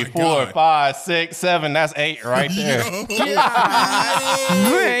 3, 4, 5, 6, 7. That's 8 right there.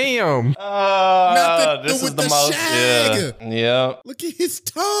 Damn. This is the most. Yeah. Look at his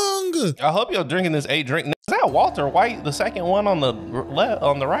tongue. I hope you're drinking this 8 drink. Is that Walter White, the second one on the left,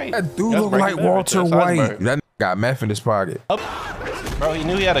 on the right? That dude look like Walter White. That got meth in his pocket. Bro, he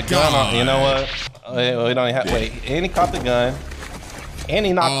knew he had a gun on. You know what? We don't have. Wait, and he caught the gun. And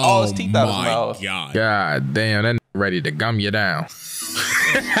he knocked all his teeth out of his mouth. God damn, that ready to gum you down.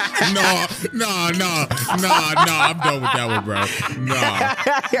 No, I'm done with that one, bro. No.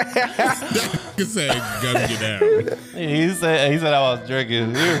 That said gum you down. He said I was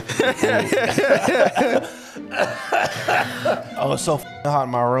drinking. Oh, it's so hot in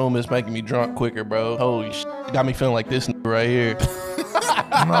my room. It's making me drunk quicker, bro. Holy shit. Got me feeling like this right here.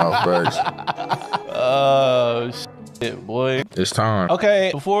 No, bro. Oh, shit, boy. It's time.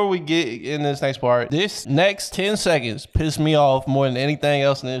 Okay, before we get in this next part, this next 10 seconds pissed me off more than anything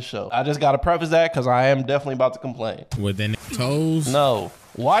else in this show. I just got to preface that because I am definitely about to complain. With the toes? No.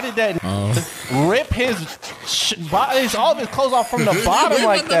 Why did that rip all of his clothes off from the bottom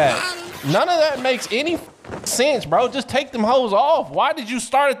like that? None of that makes any sense, bro. Just take them hoes off. Why did you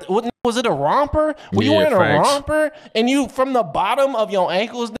start was it a romper? Were you wearing a romper and you from the bottom of your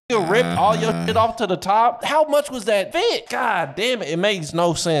ankles ripped all your shit off to the top? How much was that fit? God damn it. It makes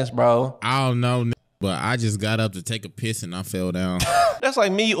no sense, bro. I don't know, but I just got up to take a piss and I fell down. That's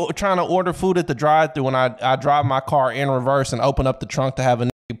like me trying to order food at the drive-thru when I drive my car in reverse and open up the trunk to have a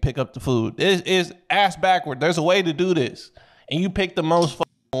nigga pick up the food. It's ass backward. There's a way to do this. And you pick the most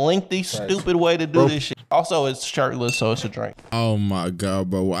lengthy, stupid way to do this shit. Also, it's shirtless, so it's a drink. Oh my god,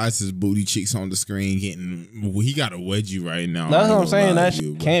 bro! Why is his booty cheeks on the screen getting? He got a wedgie right now. That's what I'm saying. That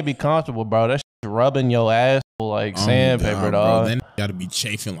shit can't be comfortable, bro. That shit rubbing your ass like sandpaper, dog. Then gotta be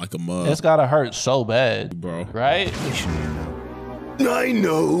chafing like a mug. It's gotta hurt so bad, bro. Right? I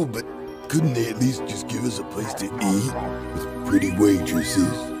know, but couldn't they at least just give us a place to eat with pretty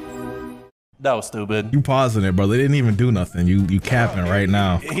waitresses? That was stupid. You pausing it, bro. They didn't even do nothing. You capping right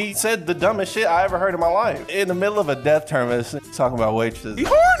now. He said the dumbest shit I ever heard in my life. In the middle of a death tournament, talking about waitresses. He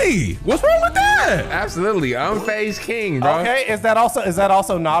horny. What's wrong with that? Absolutely. Unfazed king, bro. Okay, is that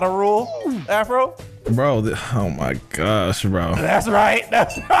also not a rule, Afro? Bro, oh my gosh, bro. That's right.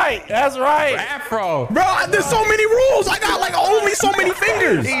 That's right. That's right. Afro. Bro, there's so many rules. I got like only so many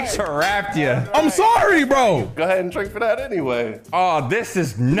fingers. He trapped you. I'm sorry, bro. Go ahead and drink for that anyway. Oh, this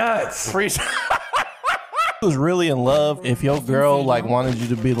is nuts. Was really in love if your girl like wanted you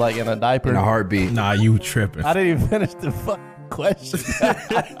to be like in a diaper. In a heartbeat. Nah, you tripping. I didn't even finish the fucking question.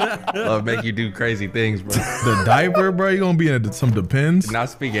 Love make you do crazy things, bro. The diaper, bro. You gonna be in some Depends? Not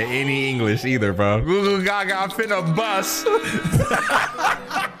speaking any English either, bro. Google Gaga finna bus.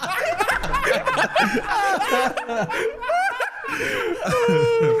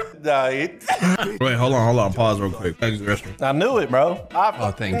 Wait, hold on. Pause real quick. I knew it, bro.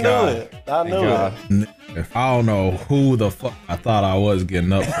 Thank God. I knew it. I don't know who the fuck I thought I was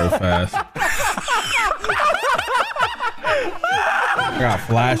getting up so fast. I got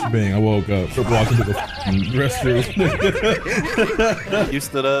flashbang. I woke up. Walked into the restroom. You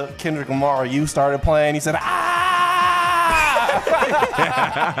stood up. Kendrick Lamar, you started playing. He said, ah!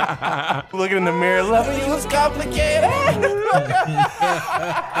 Looking in the mirror, loving you was complicated. I'm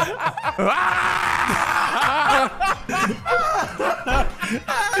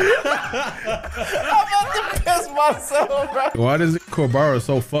about to piss myself, bro. Why does Corbara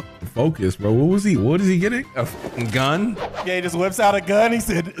so fucking focused, bro? What is he getting? A fucking gun? Yeah, he just whips out a gun. He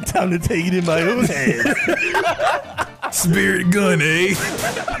said, time to take it in my own hands. Spirit gun, eh?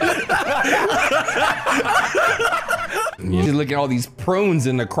 You just look at all these prunes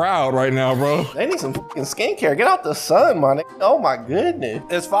in the crowd right now, bro. They need some fucking skincare. Get out the sun, man. Oh my goodness.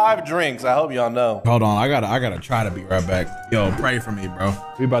 It's 5 drinks. I hope y'all know. Hold on, I gotta try to be right back. Yo, pray for me, bro.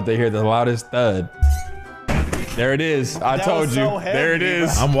 We about to hear the loudest thud. There it is. I told you. So heavy, there it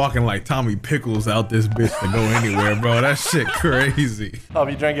is. I'm walking like Tommy Pickles out this bitch to go anywhere, bro. That shit crazy.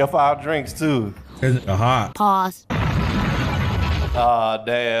 Hope you drank your 5 drinks too. It's hot. Pause.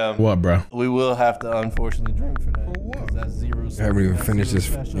 Damn. What, bro? We will have to unfortunately drink for that. That's 0. I haven't even finished this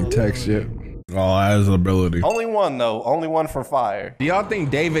fucking text yet. Oh, that is an ability. Only one though. Only one for fire. Do y'all think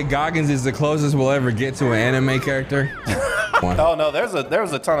David Goggins is the closest we'll ever get to an anime character? Oh no, there was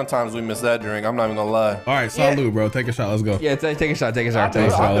a ton of times we missed that drink. I'm not even gonna lie. All right, salute, bro. Take a shot. Let's go. Yeah, take a shot. Take a shot.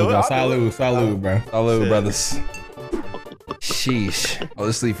 Salute, bro. Salute, brothers. Sheesh. Oh,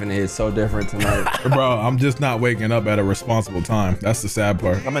 this sleep finna hit so different tonight. Bro, I'm just not waking up at a responsible time. That's the sad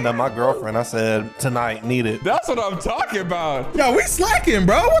part. I'm into my girlfriend. I said, tonight, need it. That's what I'm talking about. Yo, we slacking,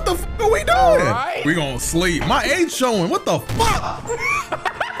 bro. What the fuck are we doing? Right. We gonna sleep. My age showing. What the fuck?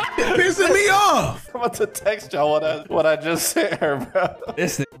 Pissing me off. I'm about to text y'all what I just sent her, bro.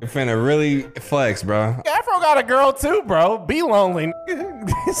 This nigga finna really flex, bro. Afro got a girl too, bro. Be lonely.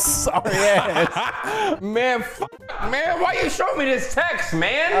 Sorry ass. Man, why you show me this text,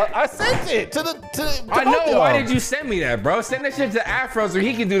 man? I sent it to I know. Why did you send me that, bro? Send that shit to Afro so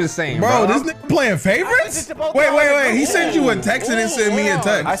he can do the same, bro. This nigga playing favorites? Wait. He sent you a text and then sent me a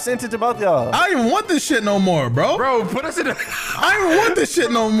text. I sent it to both y'all. I don't even want this shit no more, bro. Bro, put us in a... I don't even want this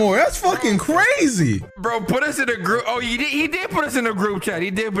shit no more. That's fucking crazy. Bro, put us in a group. Oh, he did put us in a group chat. He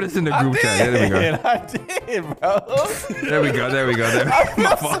did put us in a group chat. There we go. I did, bro. There we go.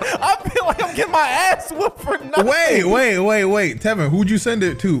 I feel like I'm getting my ass whooped for nothing. Wait. Tevin, who'd you send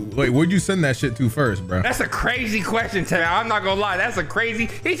it to? Wait, where'd you send that shit to first, bro? That's a crazy question, Tevin. I'm not gonna lie. That's a crazy.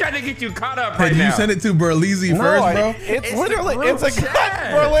 He's trying to get you caught up right now. Did you now. send it to Berlizzi first, bro? It's literally, it's a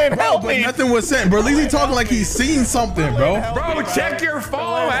chat. Berlin, help me. Nothing was sent. Berlizzi talking like he's seen something, bro. Bro, check your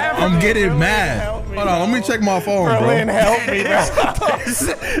phone. I'm getting mad. Hold on, let me check my phone, bro. Berlin, help me, bro.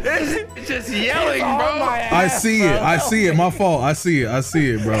 It's just yelling, bro. I see it. My fault. I see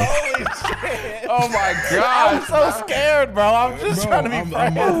it, bro. Holy shit. Oh my God. I'm so scared, bro. I'm just trying to be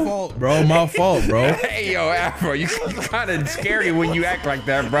friends. My fault, bro. My fault, bro. Hey, yo, Afro, you kind of scary when you act like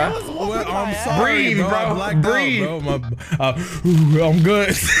that, bro. Well, I'm sorry, Breathe, bro. Breathe. Out, bro. I'm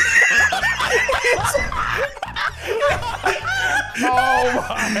good.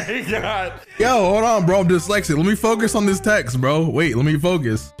 Oh my god. Yo, hold on, bro. I'm dyslexic. Let me focus on this text, bro. Wait, let me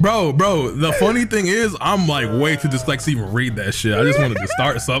focus. Bro, the funny thing is, I'm like way too dyslexic to even read that shit. I just wanted to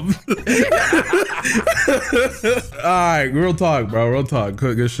start something. All right, real talk, bro. Real talk.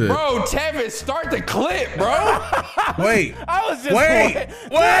 Good shit. Bro, Tevin, start the clip, bro. Wait. I was just Wait.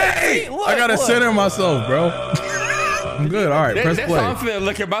 I gotta center myself, bro. I'm good. All right, press That's play. how I'm finna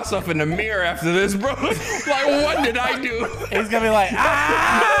look at myself in the mirror after this, bro. Like, what did I do? He's gonna be like,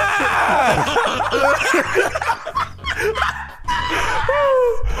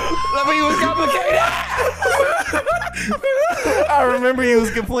 Let me was complicated. I remember he was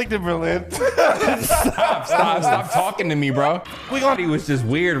conflicted, Berlin. Stop talking to me, bro. He was just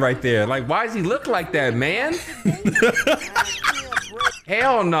weird right there. Like, why does he look like that, man?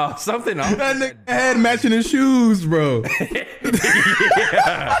 Hell no, something else. That nigga had matching his shoes, bro.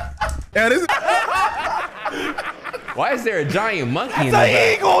 Yeah, this. Why is there a giant monkey in the That's back?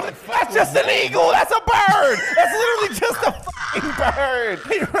 an eagle. That's just an eagle. That's a bird. That's literally just a fucking bird.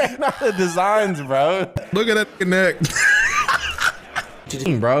 He ran out of designs, bro. Look at that neck.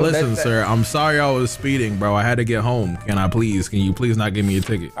 Bro, Listen, sir, I'm sorry I was speeding, bro. I had to get home. Can you please not give me a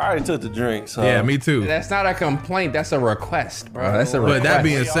ticket? I already took the drink, so. Yeah, me too. That's not a complaint. That's a request, bro. That's a request. But that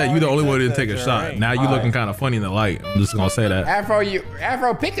being said, you the only one who didn't take a shot. Now you looking kind of funny in the light. I'm just gonna say that.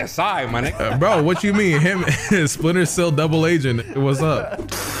 Afro, pick a side, my nigga. Bro, what you mean? Him, Splinter Cell double agent. What's up?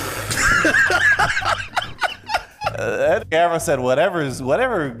 Aaron said,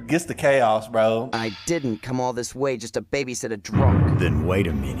 whatever gets the chaos, bro. I didn't come all this way just to babysit a drunk. Then wait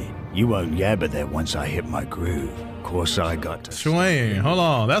a minute. You won't yabber that once I hit my groove. Of course I got to. Swain, hold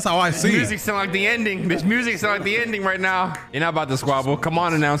on. That's how I see This it. music sound like the ending. This music sound like the ending right now. You're not about to squabble. Come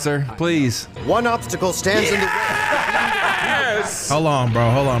on, announcer, please. One obstacle stands in the way. Yes. Hold on,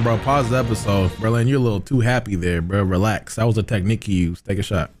 bro. Pause the episode. Berlin, you're a little too happy there, bro. Relax. That was a technique you used. Take a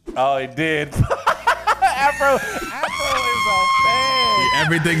shot. Oh, he did. Afro is a fan.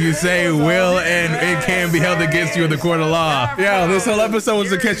 Everything you say will and it can be held against you in the court of law. Yo, this whole episode was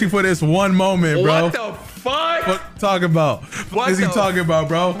to catch you for this one moment, bro. What the fuck? What talking about? What is he talking about,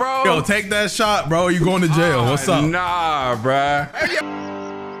 bro? Yo, take that shot, bro. You going to jail. What's up? Nah, bruh.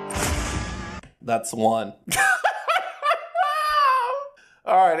 That's one.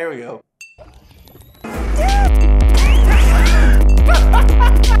 All right, here we go.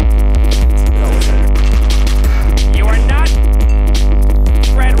 You are not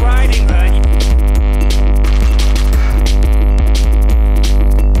Red Riding Hood.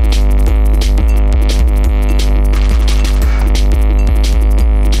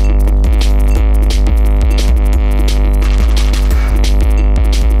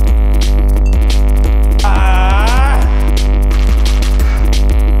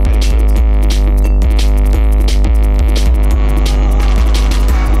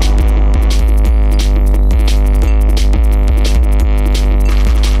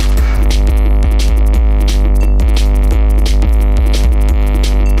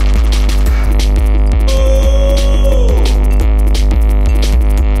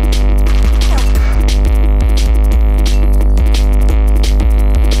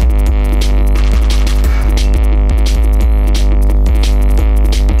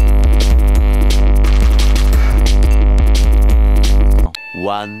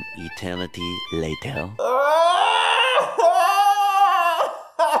 One eternity later.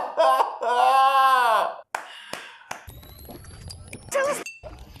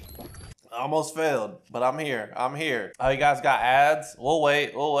 Almost failed, but I'm here. I'm here. Oh, you guys got ads? We'll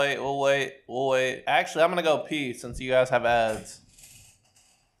wait. Actually, I'm gonna go pee since you guys have ads.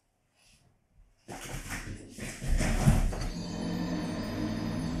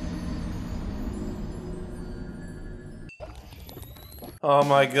 Oh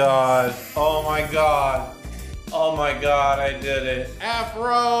my god. Oh my god. Oh my god, I did it.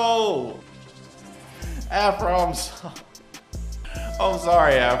 Afro! Afro, I'm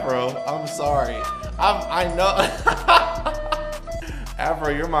sorry, Afro. I'm sorry. I know. Afro,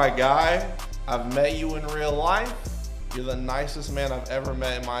 you're my guy. I've met you in real life. You're the nicest man I've ever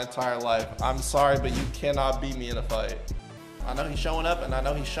met in my entire life. I'm sorry, but you cannot beat me in a fight. I know he's showing up and I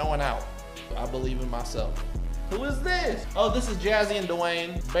know he's showing out. I believe in myself. Who is this? Oh, this is Jazzy and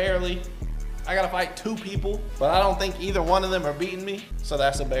Dwayne. Barely. I gotta fight 2 people, but I don't think either one of them are beating me, so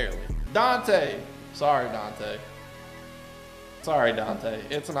that's a barely. Dante. Sorry, Dante. Sorry, Dante.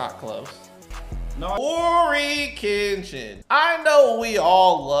 It's not close. No. Corey Kenshin. I know we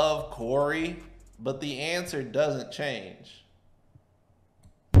all love Corey, but the answer doesn't change.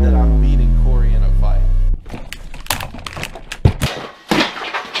 That I'm beating Corey in a fight.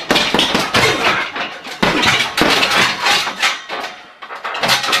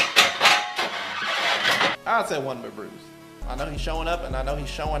 say one but Bruce. I know he's showing up and I know he's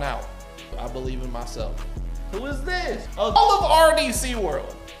showing out. I believe in myself. Who is this? Oh, all of RDC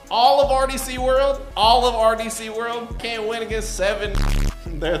World. All of RDC World. All of RDC World. Can't win against 7.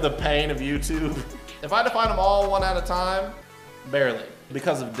 They're the pain of YouTube. If I had to find them all one at a time, barely.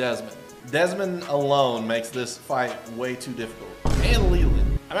 Because of Desmond. Desmond alone makes this fight way too difficult. And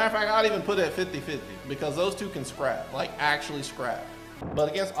Leland. As a matter of fact, I'd even put it at 50-50 because those two can scrap, like actually scrap. But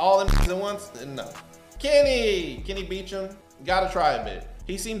against all them at once, no. Kenny Beecham, gotta try a bit.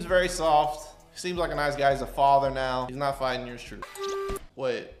 He seems very soft. He seems like a nice guy. He's a father now. He's not fighting yours truly.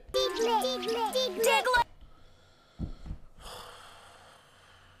 Wait.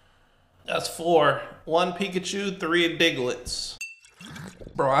 That's 4. 1 Pikachu, 3 Digletts.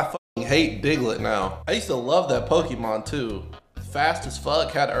 Bro, I fucking hate Diglett now. I used to love that Pokemon too. Fast as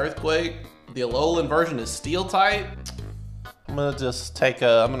fuck, had Earthquake. The Alolan version is Steel type. I'm gonna just take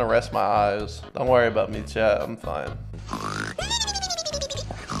a, I'm gonna rest my eyes. Don't worry about me, chat, I'm fine.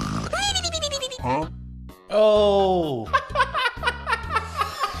 Huh? Oh.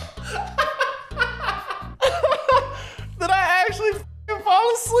 Did I actually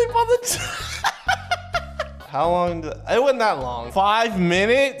fall asleep on the How long did, it wasn't that long. 5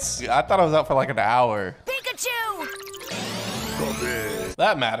 minutes? I thought I was out for like an hour. Pikachu!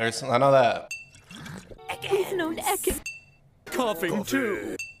 That matters, I know that. He's known Ekans. Coughing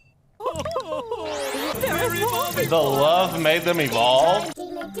too. The love made them evolve?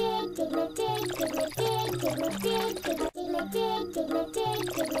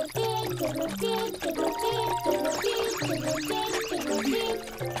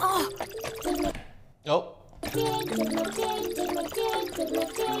 Oh.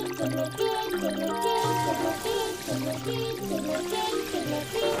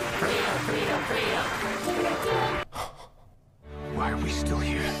 Why are we still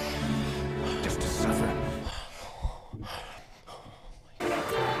here? Just to suffer.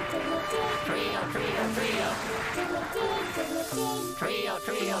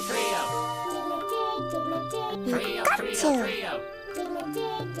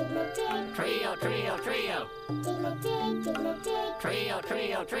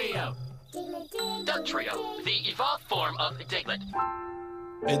 Trio. Duck Trio, the evolved form of Diglett.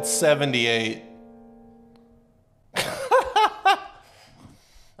 It's 78.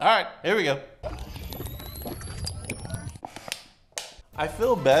 All right, here we go. I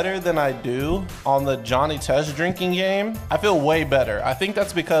feel better than I do on the Johnny Test drinking game. I feel way better. I think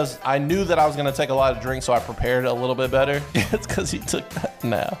that's because I knew that I was gonna take a lot of drinks, so I prepared a little bit better. It's because he took that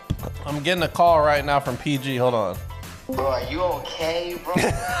nap. I'm getting a call right now from PG, hold on. Bro, are you okay, bro?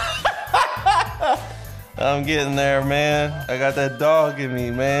 I'm getting there, man. I got that dog in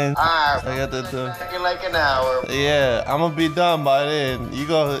me, man. Alright, I got that dog. back in like an hour. Yeah, I'm gonna be done by then. You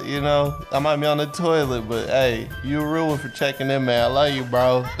go, you know, I might be on the toilet, but hey, you a real one for checking in, man. I love you,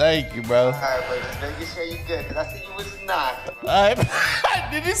 bro. Thank you, bro. Alright, but just making sure you good, because I see you was knocked. Alright.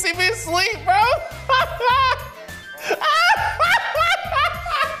 Did you see me asleep, bro?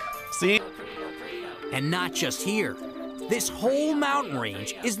 See? And not just here. This whole mountain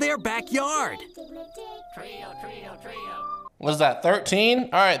range is their backyard. What is that, 13?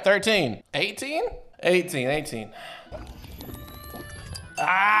 All right, 13. 18? 18.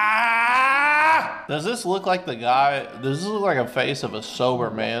 Ah! Does this look like the guy? Does this look like a face of a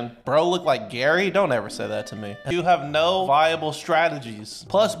sober man? Bro, look like Gary? Don't ever say that to me. You have no viable strategies.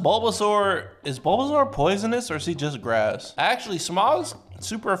 Plus, Bulbasaur, is Bulbasaur poisonous or is he just grass? Actually, Smog's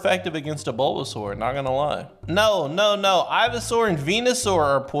super effective against a Bulbasaur, not gonna lie. No. Ivysaur and Venusaur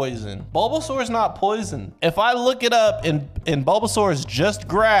are poison. Bulbasaur's not poison. If I look it up and Bulbasaur is just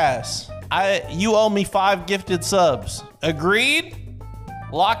grass, you owe me 5 gifted subs. Agreed?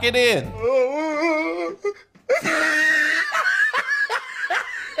 Lock it in.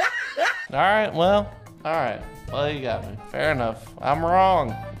 All right, well, you got me. Fair enough. I'm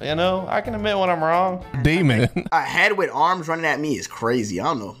wrong. You know, I can admit when I'm wrong. Demon. A head with arms running at me is crazy. I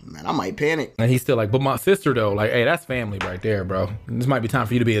don't know, man. I might panic. And he's still like, but my sister though, like, hey, that's family right there, bro. This might be time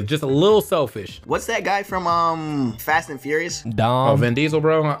for you to be just a little selfish. What's that guy from Fast and Furious? Dom. Oh, Vin Diesel,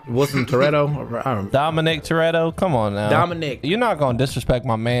 bro. Wilson Toretto. Dominic Toretto. Come on now. Dominic. You're not gonna disrespect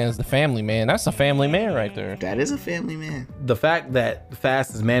my man's the family man. That's a family man right there. That is a family man. The fact that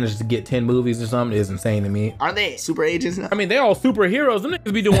Fast has managed to get 10 movies or something is insane to me. Aren't they super agents now? I mean, they're all superheroes. Them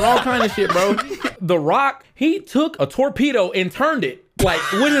niggas be doing all kind of shit, bro. The Rock, he took a torpedo and turned it like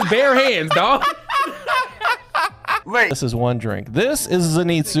with his bare hands, dog. Wait. This is one drink. This is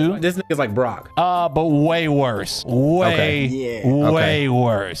Zenitsu. This nigga's like Brock. But way worse. Way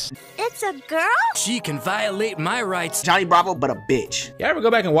worse. It's it's a girl? She can violate my rights. Johnny Bravo, but a bitch. You ever go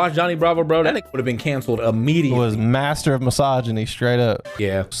back and watch Johnny Bravo, bro? That nigga would have been canceled immediately. Was master of misogyny, straight up.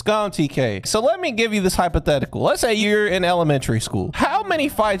 Yeah. Scum TK. So let me give you this hypothetical. Let's say you're in elementary school. How many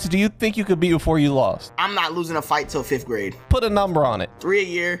fights do you think you could beat before you lost? I'm not losing a fight till 5th grade. Put a number on it. 3 a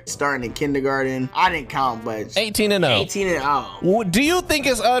year, starting in kindergarten. I didn't count, but 18 and 0. 18 and 0. Do you think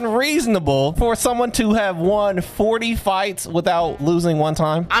it's unreasonable for someone to have won 40 fights without losing one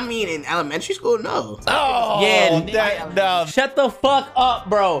time? I mean, in elementary school, no. Oh, yeah. No. Shut the fuck up,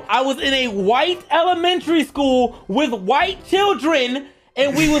 bro. I was in a white elementary school with white children,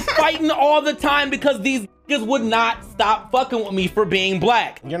 and we was fighting all the time because these niggas would not stop fucking with me for being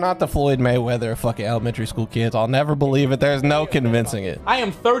black. You're not the Floyd Mayweather of fucking elementary school kids. I'll never believe it. There's no convincing it. I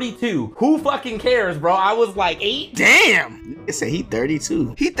am 32. Who fucking cares, bro? I was like 8. Damn. They said he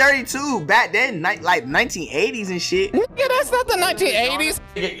 32. He 32 back then, like 1980s and shit. Yeah, that's not the 1980s.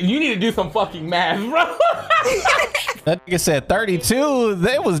 You need to do some fucking math, bro. That nigga said 32.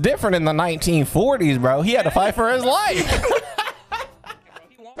 It was different in the 1940s, bro. He had to fight for his life.